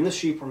 Not even the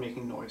sheep were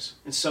making noise.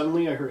 And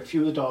suddenly, I heard a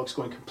few of the dogs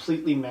going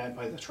completely mad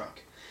by the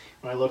truck.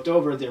 When I looked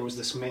over, there was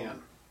this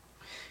man.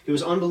 He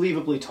was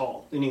unbelievably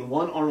tall, leaning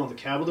one arm on the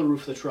cab of the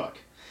roof of the truck.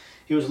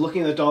 He was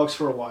looking at the dogs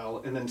for a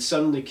while, and then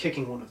suddenly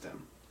kicking one of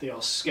them. They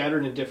all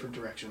scattered in different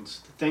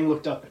directions. The thing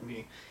looked up at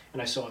me,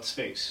 and I saw its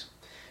face.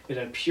 It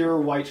had a pure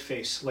white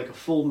face, like a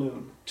full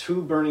moon,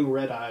 two burning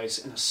red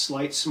eyes, and a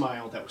slight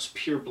smile that was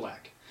pure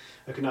black.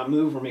 I could not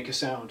move or make a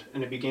sound,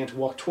 and it began to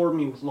walk toward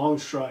me with long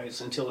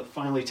strides until it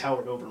finally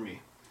towered over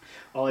me.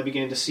 All I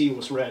began to see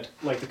was red,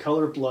 like the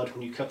color of blood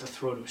when you cut the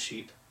throat of a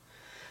sheep.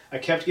 I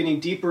kept getting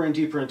deeper and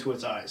deeper into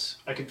its eyes.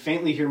 I could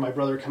faintly hear my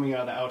brother coming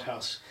out of the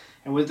outhouse,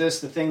 and with this,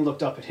 the thing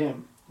looked up at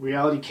him.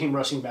 Reality came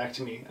rushing back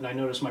to me, and I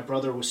noticed my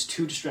brother was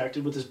too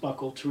distracted with his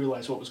buckle to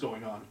realize what was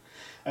going on.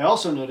 I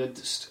also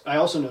noticed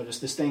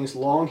this thing's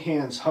long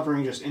hands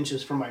hovering just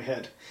inches from my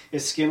head.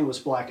 Its skin was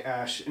black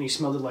ash, and he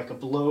smelled like a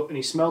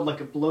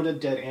bloated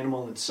dead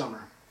animal in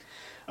summer.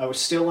 I was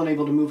still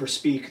unable to move or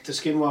speak. The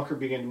Skinwalker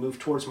began to move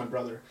towards my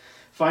brother.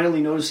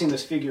 Finally noticing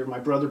this figure, my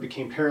brother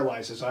became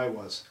paralyzed as I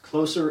was.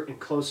 Closer and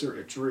closer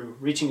it drew,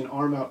 reaching an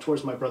arm out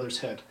towards my brother's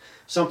head.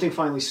 Something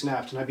finally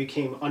snapped, and I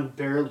became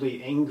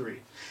unbearably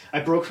angry.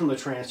 I broke from the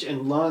trance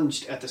and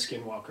lunged at the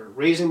Skinwalker,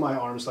 raising my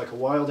arms like a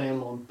wild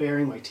animal and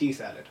baring my teeth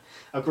at it.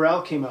 A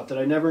growl came out that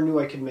I never knew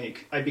I could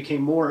make. I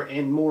became more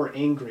and more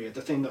angry at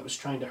the thing that was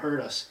trying to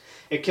hurt us.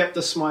 It kept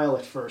the smile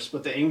at first,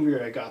 but the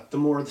angrier I got, the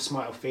more the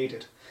smile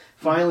faded.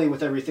 Finally,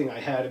 with everything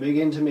I had, I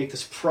began to make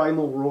this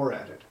primal roar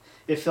at it.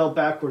 It fell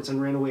backwards and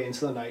ran away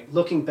into the night,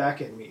 looking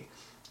back at me.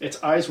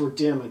 Its eyes were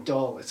dim and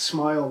dull, its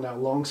smile now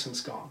long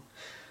since gone.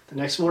 The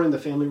next morning, the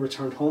family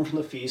returned home from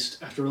the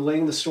feast. After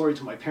relaying the story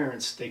to my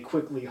parents, they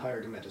quickly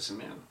hired a medicine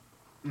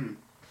man.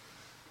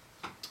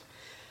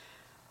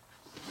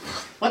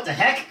 What the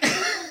heck?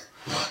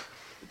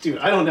 Dude,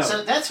 I don't know.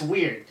 So that's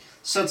weird.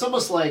 So it's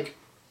almost like...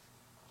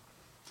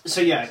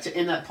 So yeah,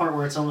 in that part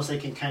where it's almost they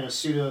can kind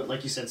of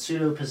like you said,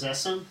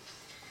 pseudo-possess him.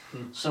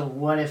 So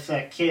what if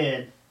that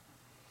kid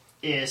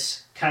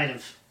was kind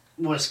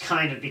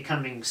of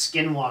becoming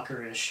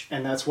Skinwalker-ish?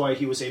 And that's why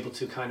he was able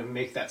to kind of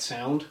make that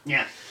sound?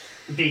 Yeah.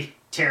 Be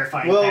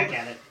terrifying back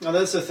at it. Now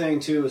that's the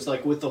thing, too, is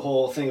like with the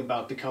whole thing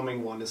about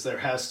becoming one, is there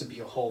has to be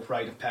a whole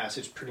rite of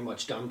passage pretty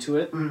much done to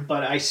it.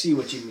 But I see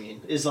what you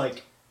mean. Is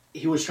like,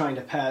 he was trying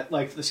to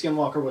like the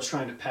Skinwalker was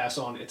trying to pass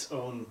on its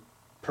own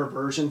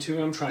perversion to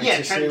him, trying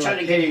to say,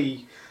 like,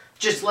 hey,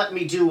 just let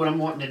me do what I'm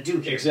wanting to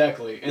do here.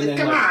 Exactly. And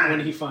then like,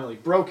 when he finally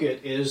broke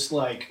it, is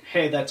like,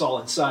 hey, that's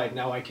all inside,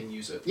 now I can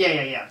use it.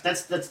 Yeah.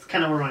 That's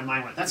kind of where my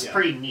mind went. That's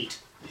pretty neat.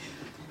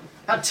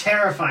 How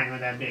terrifying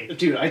would that be?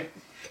 Dude, I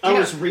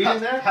was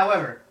reading that.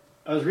 However,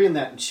 I was reading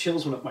that and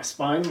chills went up my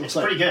spine. It's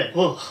like, pretty good.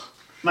 Ugh.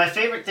 My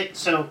favorite thing...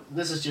 So,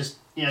 this is just,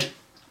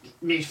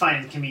 me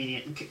finding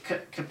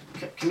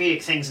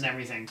comedic things and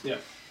everything. Yeah.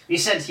 He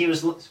said he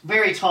was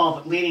very tall,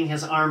 but leaning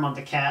his arm on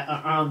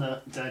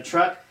the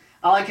truck.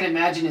 All I can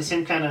imagine is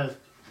him kind of...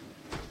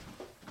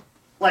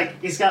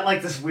 Like, he's got,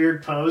 like, this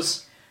weird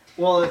pose.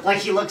 Well, like,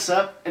 he looks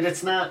up, and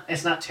it's not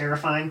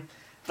terrifying,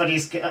 but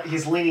he's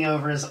leaning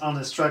over on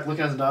his truck,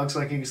 looking at the dog, so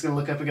like he's going to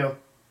look up and go,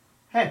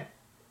 hey.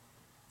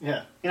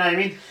 Yeah. You know what I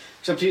mean?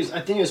 Except I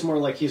think it's more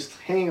like he's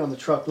hanging on the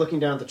truck, looking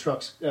down at the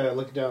trucks,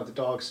 looking down at the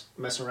dogs,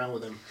 messing around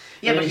with him.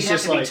 Yeah, but he'd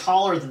have to be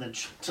taller than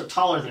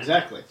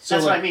exactly. So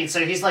that's what I mean.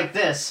 So he's like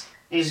this,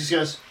 and he just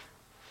goes,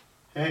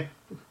 hey.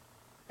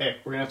 Hey,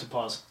 we're going to have to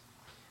pause.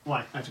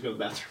 Why? I have to go to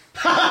the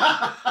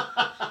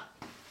bathroom.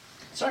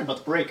 Sorry about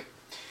the break.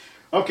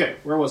 Okay,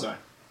 where was I?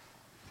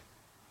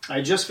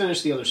 I just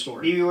finished the other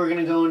story. You were going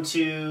to go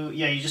into...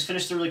 Yeah, you just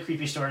finished the really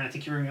creepy story, and I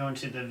think you were going to go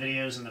into the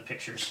videos and the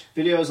pictures.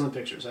 Videos and the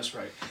pictures, that's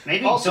right.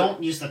 Maybe also,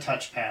 don't use the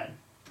touchpad.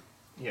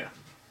 Yeah.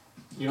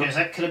 Because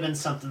that could have been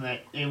something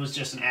that... It was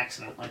just an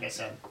accident, like I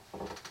said.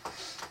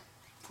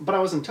 But I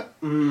wasn't...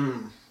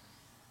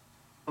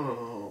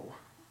 Oh.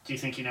 Do you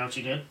think you know what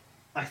you did?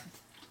 I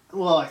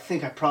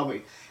think I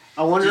probably...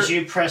 I wonder... Did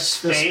you press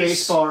space? The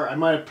space bar. I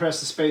might have pressed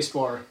the space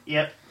bar.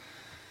 Yep.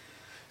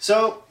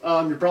 So,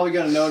 you're probably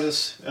going to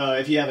notice,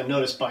 if you haven't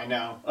noticed by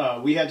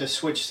now, we had to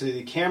switch to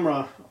the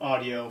camera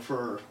audio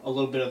for a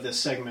little bit of this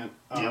segment,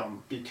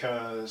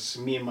 because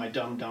me and my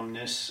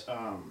dumb-dumbness,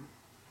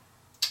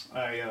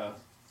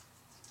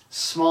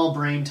 Small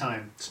brain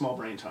time. Small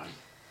brain time.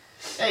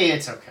 Hey,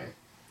 it's okay.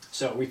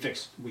 So, we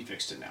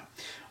fixed it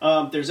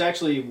now. There's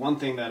actually one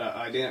thing that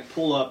I didn't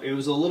pull up. It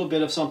was a little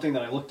bit of something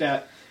that I looked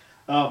at,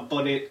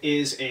 but it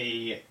is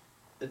a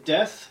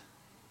death...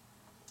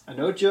 A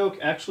no joke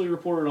actually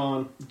reported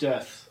on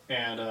death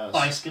and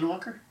by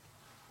Skinwalker?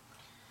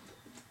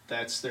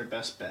 That's their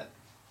best bet.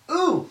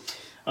 Ooh!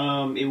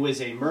 It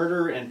was a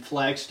murder in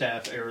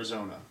Flagstaff,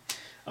 Arizona.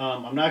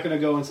 I'm not going to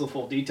go into the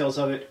full details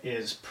of it. It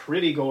is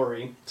pretty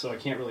gory, so I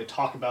can't really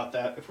talk about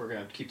that if we're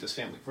going to keep this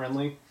family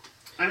friendly.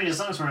 I mean, as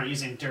long as we're not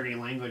using dirty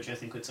language, I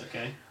think it's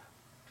okay.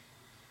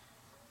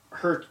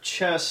 Her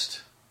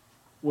chest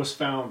was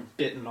found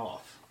bitten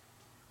off.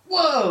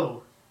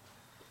 Whoa!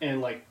 And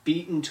like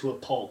beaten to a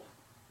pulp.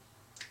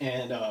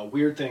 And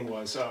weird thing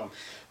was,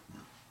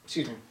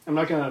 excuse me, I'm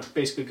not going to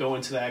basically go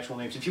into the actual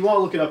names. If you want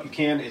to look it up, you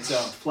can. It's a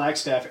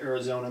Flagstaff,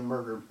 Arizona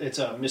murder. It's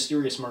a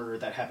mysterious murder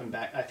that happened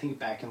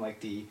back in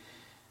like the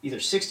either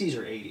 60s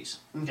or 80s.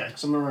 Okay.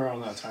 Somewhere around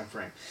that time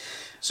frame.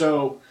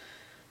 So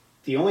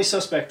the only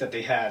suspect that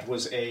they had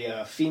was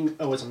a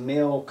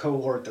male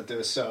cohort that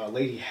this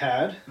lady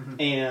had. Mm-hmm.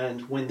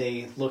 And when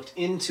they looked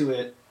into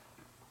it,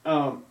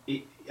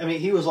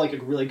 he was like a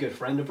really good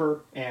friend of her,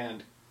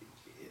 and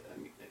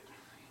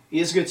he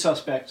is a good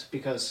suspect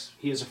because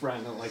he is a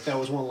friend, and like that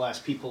was one of the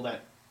last people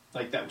that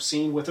was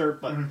seen with her,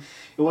 but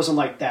it wasn't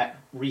like that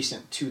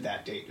recent to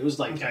that date. It was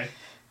like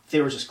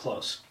they were just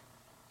close.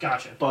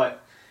 Gotcha.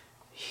 But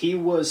he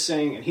was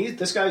saying, and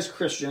this guy's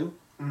Christian,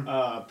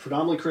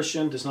 predominantly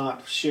Christian, does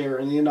not share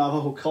any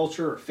Navajo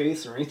culture or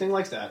faith or anything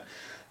like that.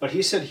 But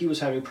he said he was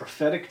having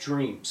prophetic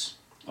dreams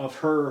of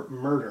her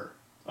murder,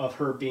 of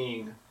her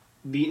being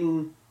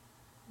beaten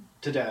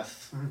to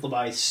death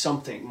by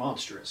something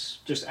monstrous,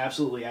 just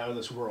absolutely out of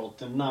this world,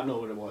 did not know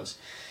what it was.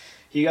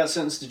 He got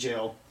sentenced to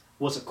jail,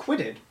 was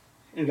acquitted,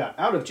 and got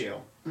out of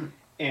jail,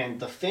 and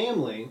the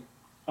family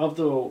of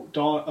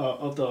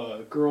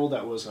the girl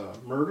that was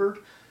murdered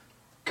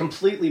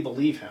completely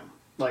believe him.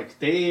 Like,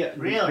 they,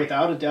 Really?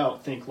 without a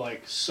doubt, think,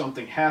 like,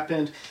 something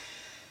happened.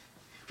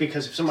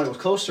 Because if somebody was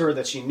close to her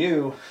that she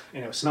knew,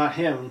 and it was not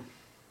him,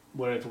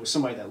 what if it was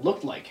somebody that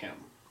looked like him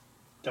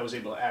that was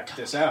able to act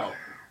this out?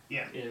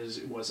 Yeah.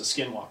 Was a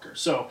skinwalker.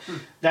 So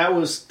that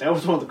was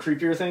one of the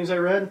creepier things I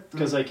read.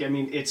 Because, like, I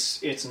mean, it's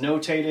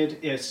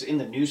notated. It's in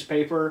the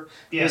newspaper.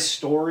 Yeah. His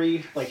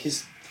story, like,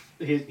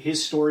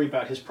 his story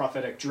about his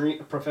prophetic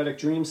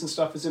dreams and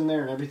stuff is in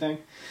there and everything.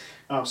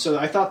 So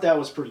I thought that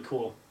was pretty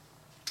cool.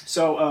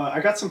 So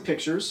I got some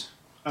pictures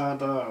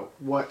of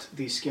what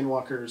these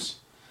skinwalkers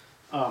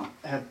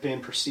have been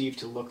perceived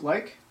to look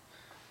like.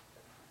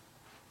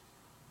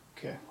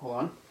 Okay, hold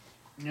on.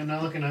 I'm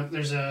not looking up.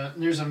 There's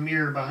a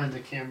mirror behind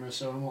the camera,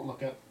 so I won't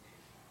look up.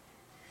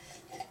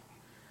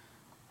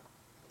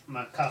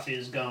 My coffee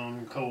is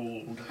gone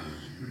cold.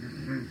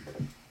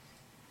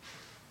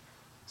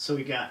 So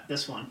we got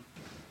this one.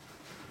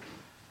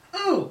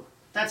 Ooh,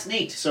 that's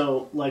neat.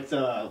 So, like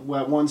the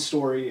one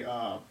story,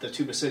 the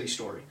Tuba City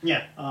story.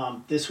 Yeah.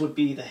 This would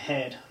be the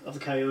head of the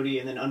coyote,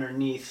 and then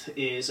underneath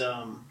is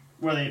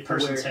Where the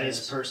person's where head his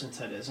is. person's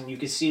head is, and you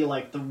can see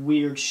like the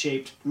weird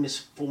shaped,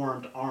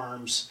 misformed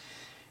arms,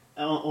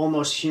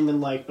 almost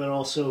human-like, but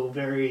also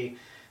very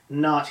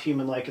not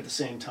human-like at the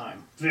same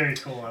time. Very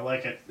cool. I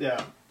like it.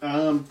 Yeah.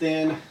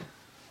 Then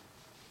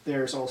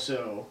there's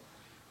also,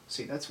 let's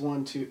see, that's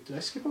 1, 2. Did I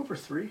skip over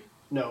 3?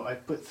 No, I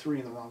put 3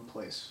 in the wrong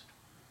place.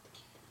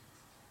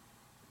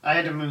 I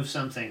had to move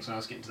some things when I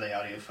was getting to the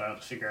audio file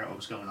to figure out what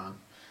was going on.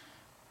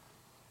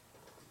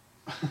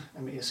 I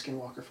made a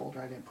Skinwalker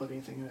folder. I didn't put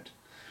anything in it.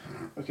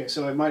 Okay,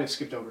 so I might have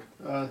skipped over.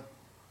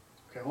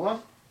 Okay, hold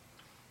on.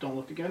 Don't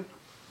look again.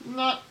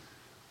 Not.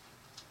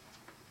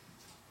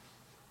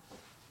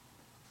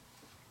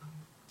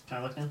 Can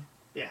I look now?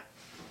 Yeah.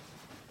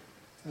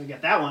 We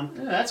got that one.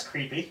 Yeah, that's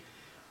creepy.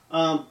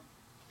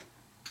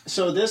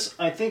 So this,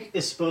 I think,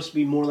 is supposed to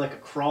be more like a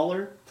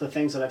crawler, the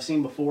things that I've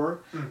seen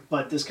before,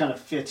 but this kind of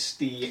fits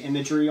the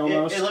imagery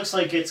almost. It looks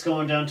like it's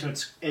going down to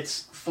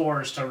its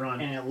fours to run.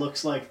 And it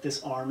looks like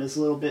this arm is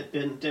a little bit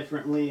bent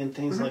differently and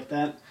things like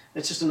that.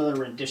 It's just another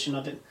rendition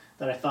of it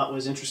that I thought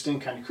was interesting,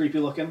 kind of creepy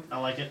looking. I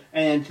like it.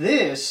 And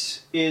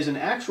this is an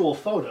actual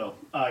photo.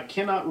 I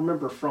cannot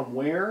remember from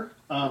where.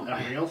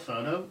 A real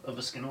photo of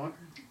a skinwalker?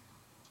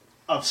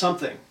 Of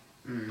something.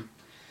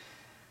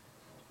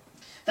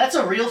 That's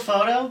a real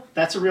photo?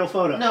 That's a real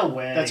photo. No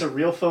way. That's a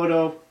real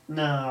photo.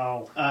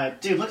 No.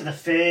 Dude, look at the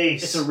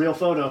face. It's a real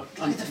photo.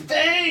 Look at the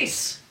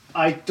face!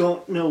 I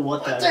don't know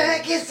what that is. What the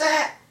heck is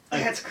that?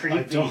 That's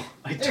creepy.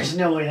 There's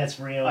no way that's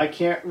real. I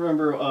can't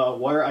remember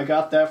where I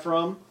got that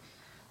from,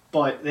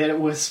 but it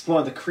was one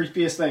of the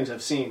creepiest things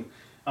I've seen.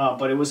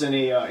 But it was in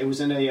a. I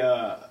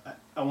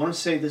want to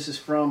say this is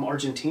from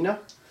Argentina.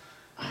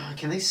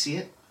 Can they see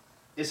it?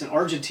 It's an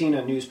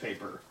Argentina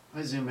newspaper. If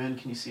I zoom in,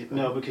 can you see it?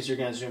 No, because you're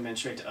gonna zoom in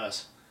straight to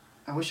us.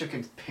 I wish I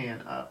could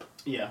pan up.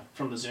 Yeah,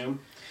 from the zoom.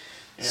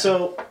 Yeah.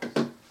 So,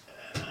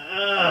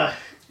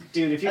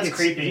 dude, if you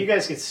creepy. if you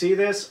guys could see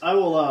this, I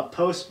will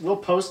post. We'll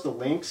post the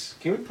links.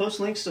 Can we post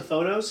links to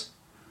photos?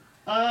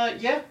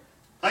 Yeah.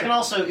 I can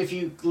also, if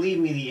you leave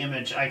me the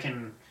image, I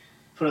can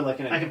Put it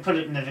like in. I can put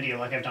it in the video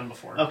like I've done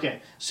before.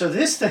 Okay, so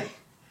this thing,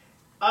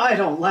 I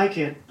don't like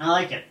it. I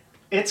like it.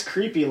 It's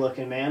creepy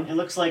looking, man. It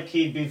looks like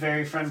he'd be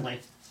very friendly.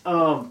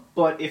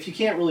 But if you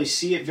can't really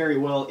see it very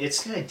well,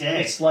 it's Good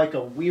day. It's like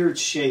a weird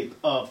shape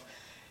of.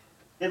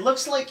 It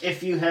looks like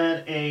if you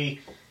had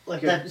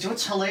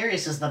what's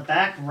hilarious is the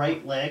back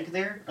right leg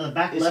there, or the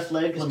back left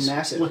leg looks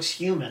massive. Looks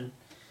human,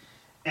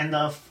 and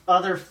the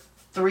other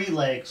 3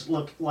 legs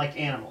look like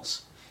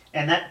animals,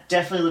 and that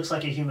definitely looks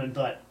like a human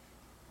butt.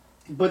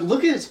 But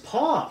look at its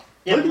paw.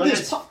 Yeah, look at this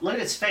its, look at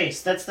its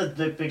face. That's the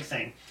big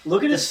thing.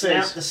 Look at The its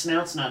face. The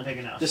snout's not big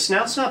enough. The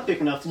snout's not big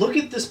enough. Look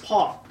at this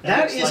paw. That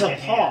looks is like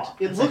a a paw. hand.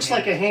 It That's looks a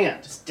like a hand.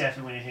 It's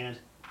definitely a hand.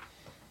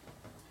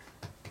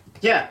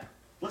 Yeah.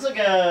 Looks like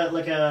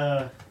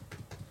a.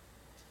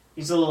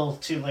 He's a little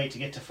too late to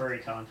get to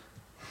FurryCon.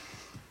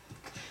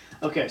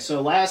 Okay,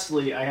 so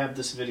lastly, I have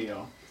this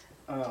video.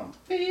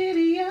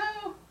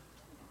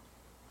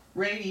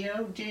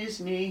 Radio,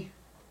 Disney.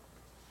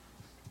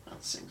 Not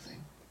the same thing.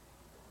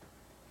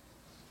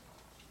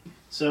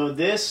 So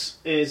this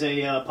is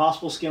a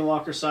possible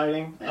Skinwalker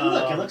sighting. Hey,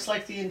 look, it looks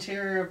like the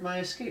interior of my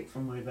Escape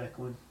from way back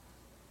when.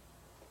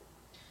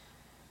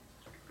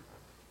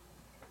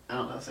 I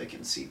don't know if they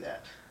can see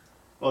that.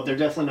 Well, they're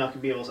definitely not going to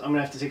be able to. I'm going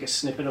to have to take a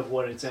snippet of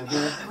what it's in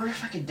here. I wonder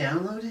if I could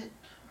download it?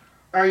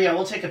 Or yeah,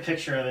 we'll take a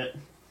picture of it.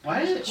 Why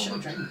does it show Pull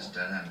up to Dragon this Ball?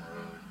 dead end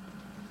road.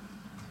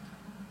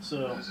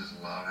 So, There's this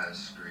loud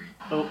ass screech.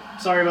 oh,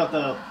 sorry about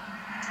the.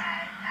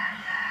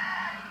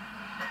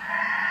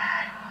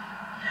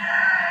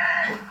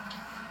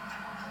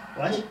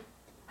 What?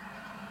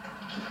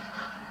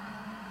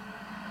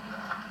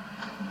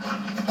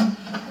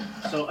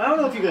 So I don't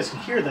know if you guys can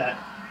hear that.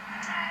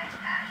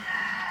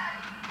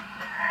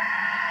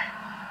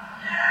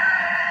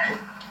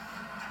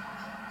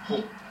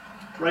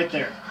 Right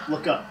there.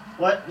 Look up.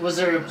 What was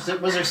there?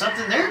 Was there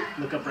something there?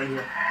 Look up right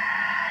here.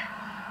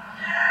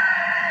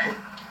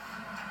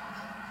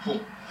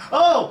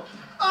 Oh!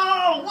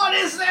 Oh! What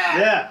is that?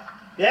 Yeah.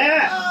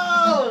 Yeah.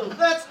 Oh!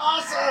 That's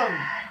awesome!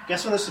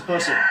 Guess when this was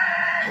posted?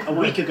 A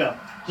week ago.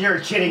 You're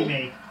kidding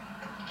me.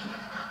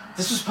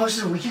 This was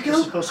posted a week ago?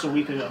 This was posted a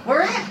week ago.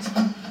 Where at?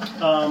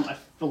 I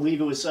believe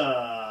it was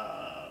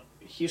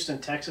Houston,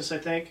 Texas, I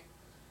think.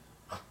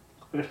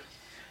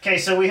 Okay,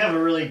 so we have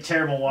a really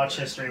terrible watch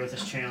history with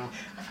this channel.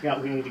 I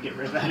forgot we need to get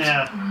rid of that.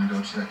 Yeah.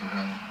 Go check it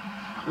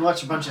out. We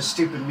watch a bunch of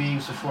stupid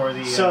memes before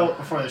the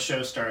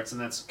show starts,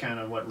 and that's kind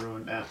of what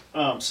ruined that.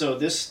 So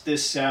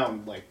this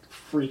sound like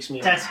freaks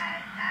me That's out.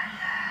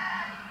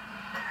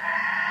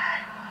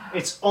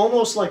 It's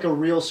almost like a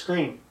real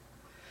scream.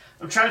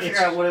 I'm trying to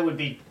figure out what it would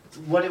be.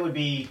 What it would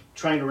be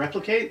trying to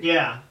replicate.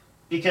 Yeah,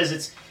 because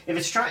if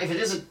it's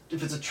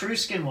a true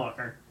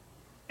Skinwalker,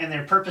 and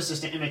their purpose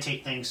is to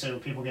imitate things, so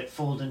people get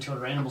fooled into it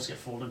or animals get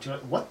fooled into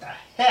it. What the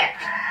heck?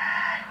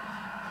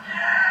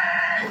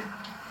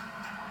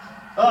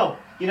 Oh,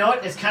 you know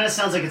what? It kind of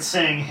sounds like it's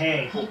saying,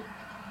 "Hey."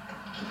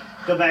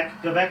 Go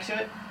back to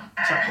it.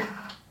 Sorry.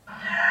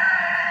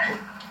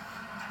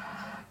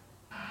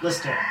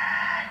 Listen to it.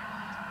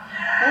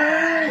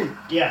 Hey!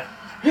 Yeah.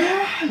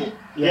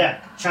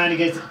 Yeah. Trying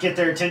to get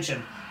their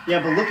attention.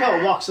 Yeah, but look how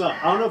it walks up.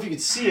 I don't know if you can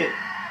see it.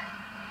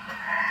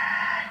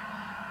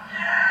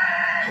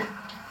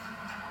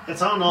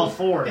 It's on all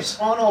fours. It's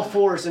on all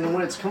fours, and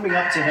when it's coming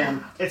up to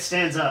him, It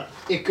stands up.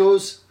 it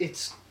goes.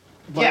 It's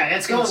Yeah,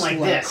 it's going like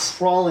this.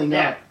 crawling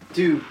Yeah. up,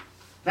 dude.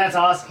 That's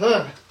awesome.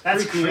 Ugh,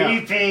 That's freaked me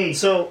out. creepy.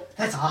 So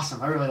That's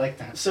awesome. I really like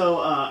that.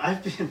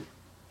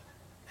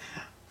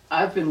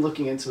 I've been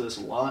looking into this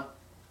a lot,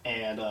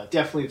 and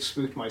definitely have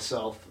spooked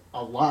myself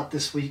a lot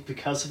this week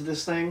because of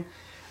this thing.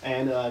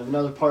 And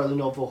another part of the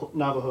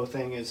Navajo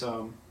thing is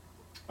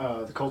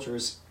the culture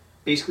is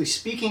basically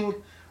speaking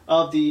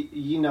of the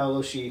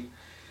Yinaloshi.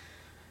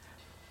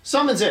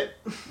 Summons it.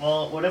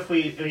 Well, what if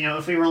we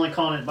were only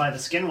calling it by the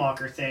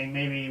Skinwalker thing,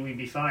 maybe we'd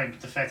be fine.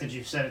 But the fact that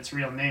you've said its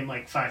real name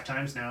like 5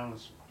 times now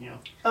is,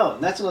 Oh,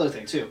 and that's another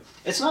thing too.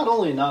 It's not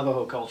only a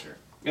Navajo culture.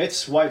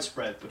 It's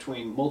widespread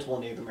between multiple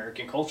Native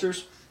American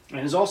cultures,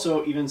 and is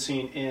also even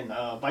seen in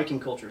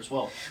Viking culture as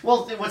well.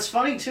 Well, what's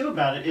funny too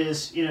about it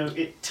is,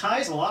 it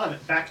ties a lot of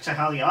it back to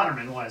how the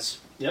Otterman was.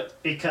 Yep.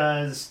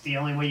 Because the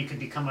only way you could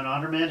become an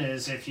Otterman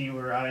is if you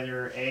were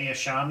either a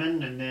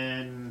shaman and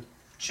then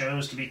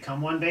chose to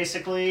become one,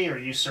 basically, or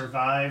you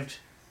survived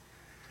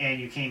and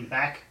you came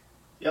back.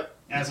 Yep.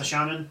 As a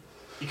shaman.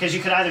 Because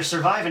you could either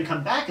survive and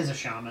come back as a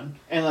shaman.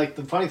 And like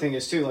the funny thing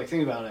is too, like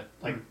think about it,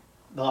 like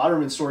the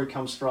Otterman story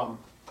comes from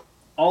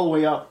all the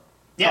way up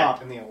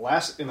top in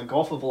the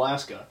Gulf of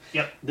Alaska.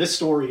 Yep. This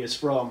story is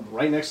from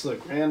right next to the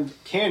Grand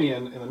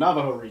Canyon in the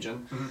Navajo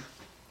region. Mm-hmm.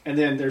 And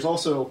then there's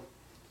also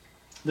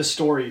the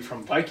story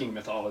from Viking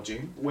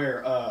mythology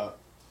where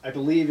I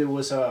believe it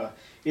was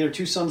either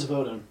 2 sons of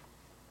Odin.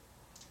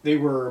 They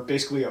were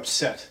basically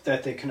upset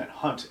that they couldn't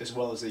hunt as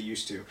well as they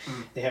used to.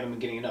 They haven't been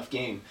getting enough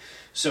game.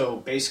 So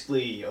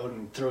basically,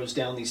 Odin throws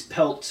down these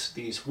pelts,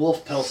 these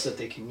wolf pelts that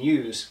they can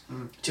use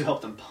to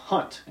help them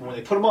hunt. And when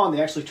they put them on, they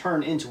actually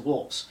turn into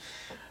wolves.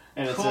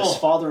 And it's his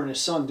father and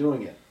his son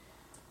doing it.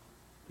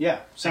 Yeah,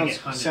 sounds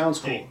cool.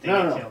 They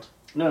get killed.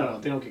 No,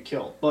 they don't get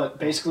killed. But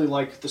basically,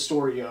 like the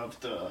story of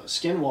the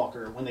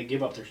Skinwalker, when they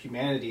give up their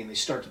humanity and they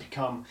start to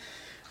become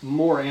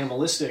more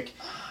animalistic,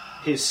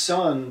 his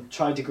son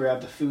tried to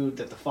grab the food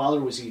that the father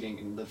was eating,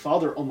 and the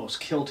father almost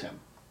killed him.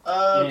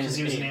 Oh, because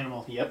he was an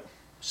animal. Yep.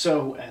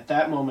 So at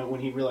that moment, when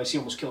he realized he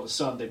almost killed his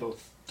son, they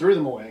both threw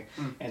them away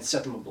and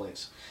set them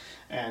ablaze.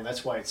 And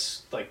that's why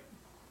it's like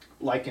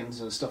lichens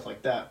and stuff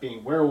like that,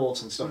 being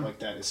werewolves and stuff like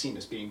that, is seen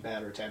as being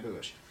bad or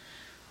tabooish.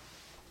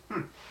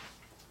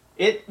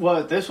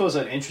 This was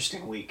an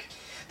interesting week.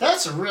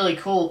 That's a really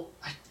cool.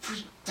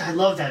 I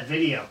love that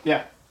video.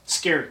 Yeah,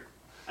 scary.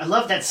 I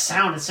love that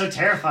sound. It's so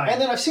terrifying. And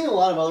then I've seen a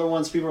lot of other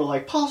ones. People are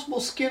like, possible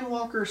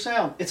Skinwalker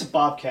sound. It's a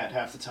bobcat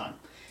half the time.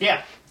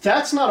 Yeah.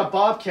 That's not a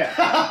bobcat.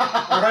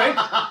 All right?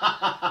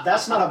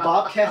 That's not a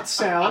bobcat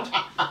sound.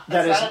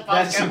 That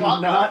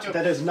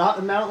is not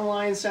the mountain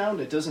lion sound.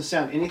 It doesn't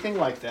sound anything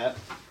like that.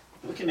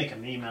 We can make a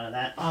meme out of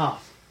that.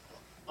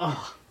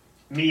 Oh.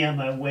 Me on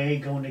my way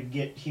going to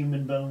get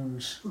human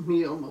bones.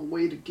 Me on my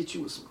way to get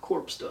you with some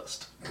corpse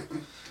dust.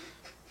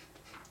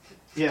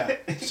 Yeah,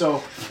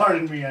 so...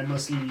 Pardon me, I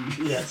must leave.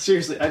 Yeah,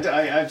 seriously,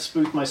 I've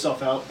spooked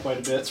myself out quite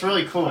a bit. It's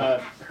really cool.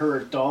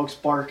 Heard dogs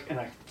bark, and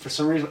for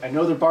some reason, I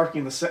know they're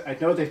barking I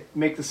know they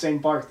make the same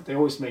bark that they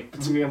always make,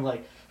 but to me, I'm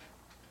like,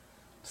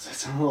 does that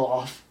sound a little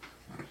off?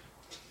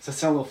 Does that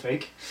sound a little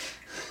fake?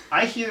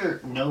 I hear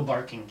no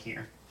barking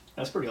here.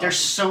 That's pretty awesome. There's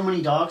so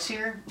many dogs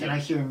here, and I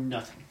hear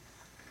nothing.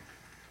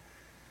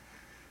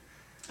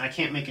 I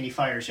can't make any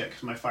fires yet,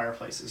 because my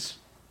fireplace is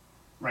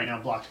right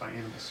now blocked by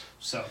animals.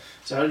 So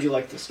how did you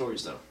like the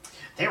stories, though?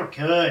 They were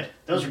good.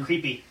 Those are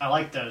creepy. I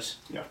like those.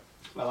 Yeah,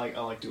 I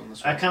like doing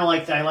this. I kind of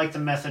like I like the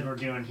method we're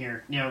doing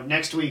here.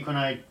 Next week when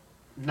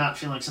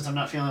since I'm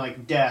not feeling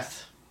like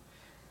death,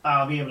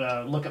 I'll be able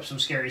to look up some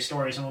scary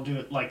stories, and we'll do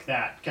it like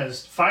that.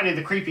 Because finding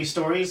the creepy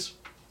stories,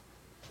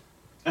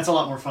 that's a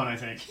lot more fun, I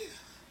think.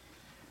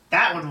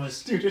 That one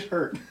was... Dude, it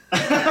hurt.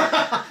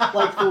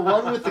 Like the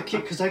one with the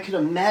kid, because I could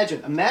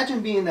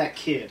imagine being that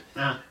kid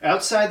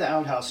outside the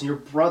outhouse, and your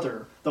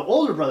brother, the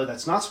older brother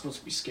that's not supposed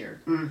to be scared,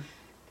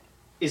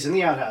 is in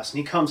the outhouse, and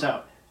he comes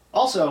out.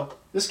 Also,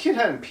 this kid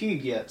hadn't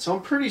peed yet, so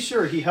I'm pretty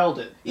sure he held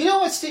it. You know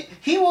what, Steve?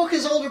 He woke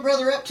his older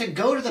brother up to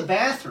go to the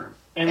bathroom.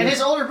 And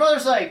his older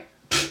brother's like...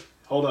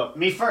 Hold up.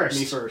 Me first.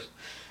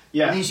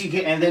 Yeah.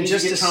 And then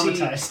just to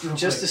traumatized.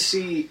 To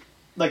see,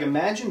 like,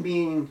 imagine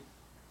being...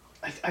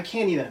 I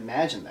can't even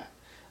imagine that.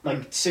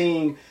 Like,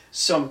 seeing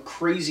some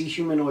crazy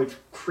humanoid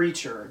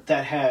creature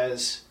that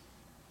has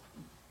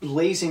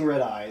blazing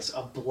red eyes,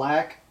 a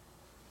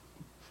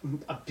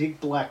big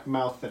black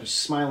mouth that is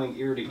smiling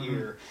ear to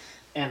ear,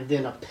 and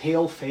then a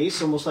pale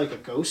face, almost like a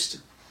ghost.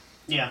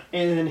 Yeah.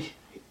 And then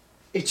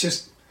it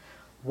just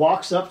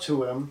walks up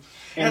to him,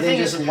 and then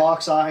just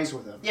locks eyes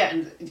with him. Yeah,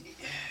 and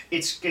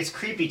it's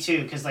creepy,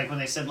 too, because, like, when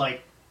they said,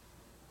 like,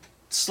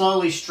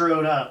 slowly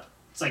strode up,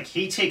 it's like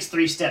he takes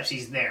 3 steps,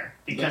 he's there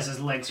because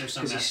his legs are so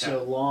messed up. Because he's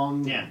so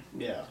long. Yeah.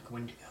 Yeah. Like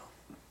Wendigo.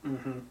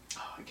 Mm-hmm.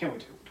 Oh, I can't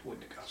wait to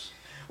Wendigos.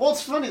 Well,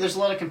 it's funny. There's a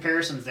lot of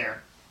comparisons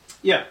there.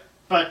 Yeah.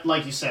 But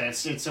like you said,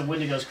 it's a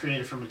Wendigos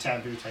created from a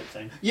taboo type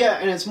thing. Yeah,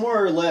 and it's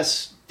more or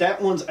less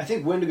that one's. I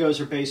think Wendigos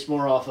are based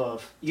more off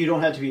of you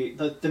don't have to be.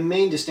 The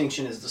main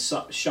distinction is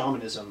the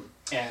shamanism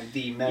and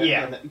the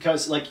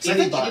because like I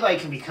think anybody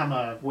can become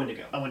a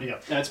Wendigo. A Wendigo.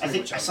 That's pretty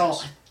much I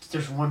saw.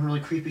 There's one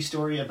really creepy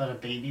story about a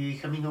baby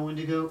becoming a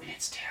Wendigo, and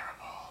it's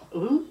terrible.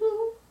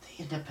 Ooh.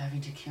 They end up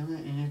having to kill it,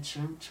 and it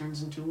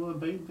turns into a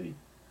baby.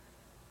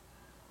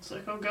 It's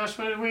like, oh gosh,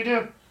 what did we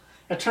do?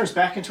 It turns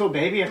back into a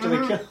baby after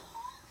they kill.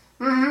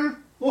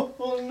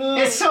 Oh no!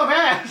 It's so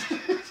bad.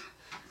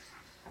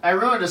 I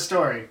ruined a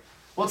story.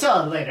 We'll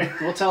tell it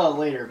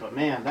later. But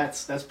man,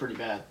 that's pretty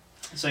bad.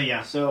 So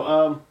yeah.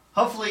 So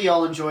hopefully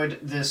y'all enjoyed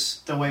this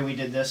the way we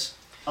did this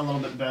a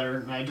little bit better.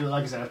 And I do,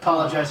 like I said, I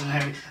apologize.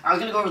 I was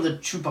gonna go over the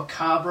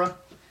chupacabra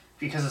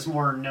because it's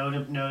more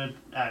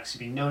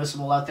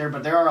noticeable out there.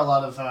 But there are a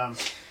lot of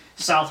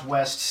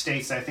Southwest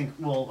states that I think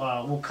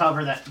we'll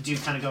cover that do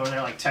kind of go over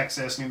there, like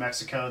Texas, New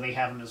Mexico. They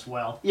have them as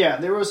well. Yeah,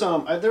 there was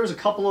a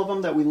couple of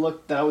them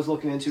that I was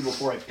looking into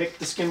before I picked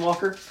the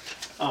Skinwalker.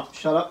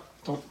 Shut up!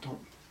 Don't.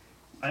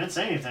 I didn't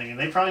say anything, and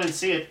they probably didn't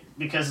see it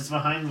because it's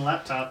behind the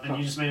laptop, and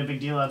you just made a big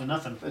deal out of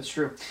nothing. That's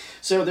true.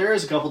 So there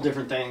is a couple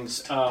different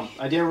things.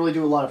 I didn't really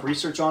do a lot of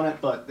research on it,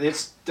 but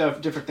it's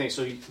different things.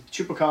 So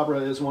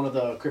Chupacabra is one of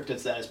the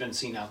cryptids that has been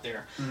seen out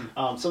there.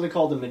 Something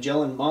called the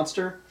Magellan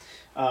Monster.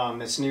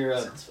 It's near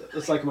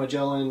it's like a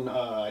Magellan.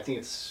 I think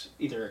it's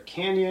either a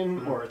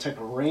canyon or a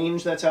type of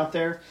range that's out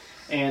there,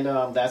 and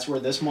that's where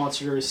this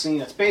monster is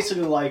seen. It's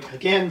basically like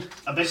again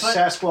a Bigfoot?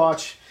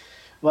 Sasquatch.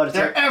 But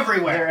they're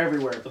everywhere. They're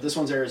everywhere, but this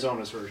one's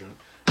Arizona's version.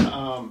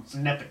 It's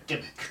an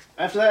epidemic.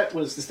 After that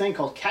was this thing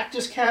called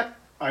Cactus Cat.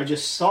 I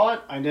just saw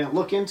it. I didn't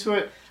look into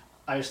it.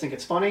 I just think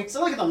it's funny. Is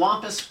it like the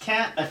Wampus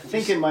Cat? I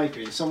think it might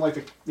be. Something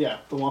like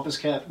the Wampus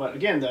Cat, but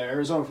again, the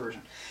Arizona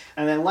version.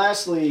 And then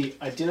lastly,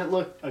 I didn't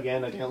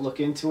look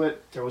into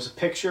it. There was a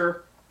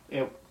picture.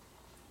 It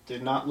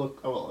did not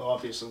look, well,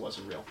 obviously it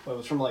wasn't real, but it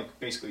was from like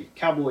basically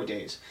cowboy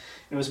days.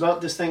 And it was about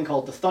this thing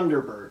called the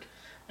Thunderbird.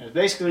 And it's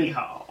basically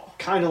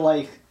kind of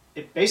like,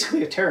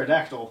 basically a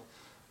pterodactyl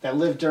that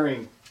lived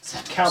during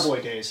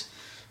cowboy days.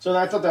 So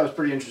I thought that was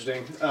pretty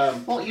interesting.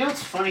 Well, you know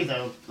what's funny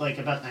though, like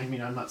about, I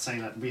mean, I'm not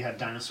saying that we had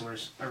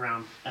dinosaurs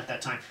around at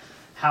that time.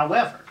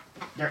 However,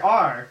 there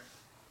are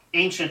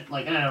ancient,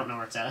 like, and I don't know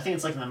where it's at. I think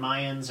it's like in the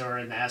Mayans or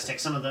in the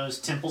Aztecs, some of those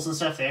temples and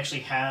stuff, they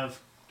actually have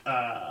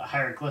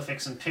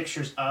hieroglyphics and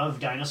pictures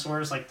of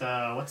dinosaurs, like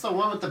what's the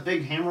one with the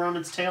big hammer on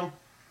its tail?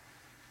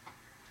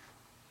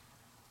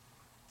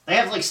 They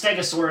have like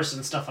Stegosaurus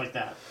and stuff like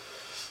that.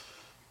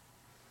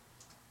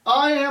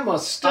 I am a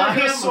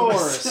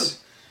Stegosaurus.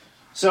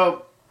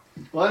 So,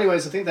 well,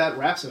 anyways, I think that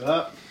wraps it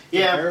up.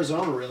 Yeah.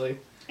 Arizona, really.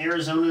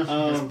 Arizona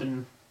has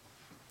been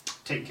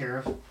taken care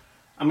of.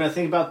 I'm going to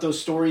think about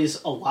those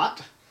stories a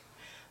lot.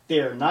 They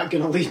are not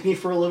going to leave me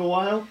for a little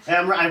while.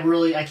 And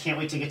I can't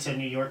wait to get to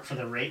New York for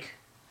the rake.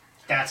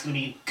 That's going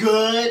to be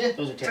good.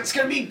 That's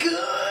going to be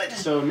good.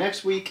 So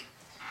next week,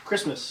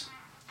 Christmas.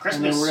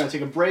 And then we're going to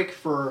take a break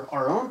for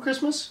our own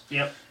Christmas.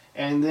 Yep.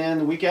 And then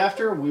the week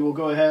after, we will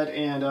go ahead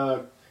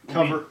and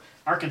cover...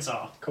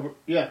 Arkansas.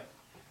 Yeah.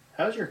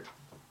 How's your...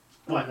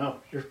 What? Oh, no,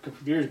 your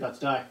computer's about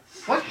to die.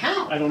 What?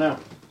 How? I don't know.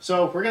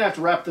 So we're going to have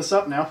to wrap this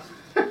up now.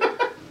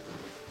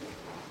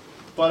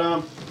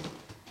 But,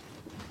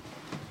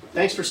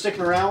 thanks for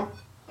sticking around.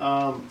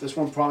 This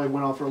one probably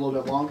went on for a little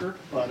bit longer,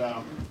 but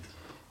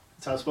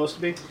that's how it's supposed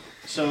to be.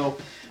 So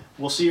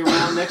we'll see you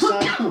around next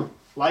time.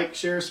 Like,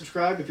 share,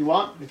 subscribe if you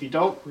want. If you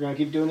don't, we're going to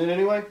keep doing it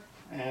anyway.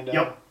 And,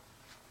 yep.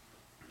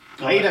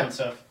 Later.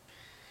 Stuff.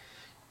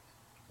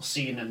 We'll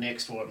see you in the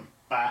next one.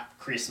 Bye.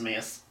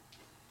 Christmas.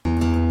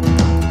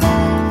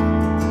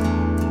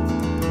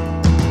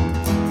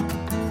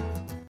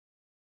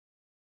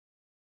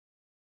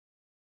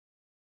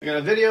 I got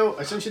a video.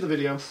 I sent you the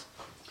video.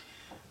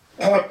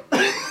 Oh,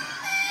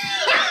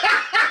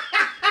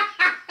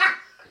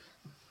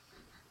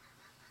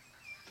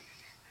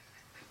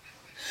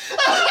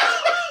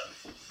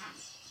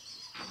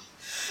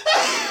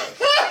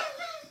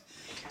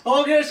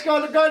 just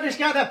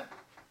got to.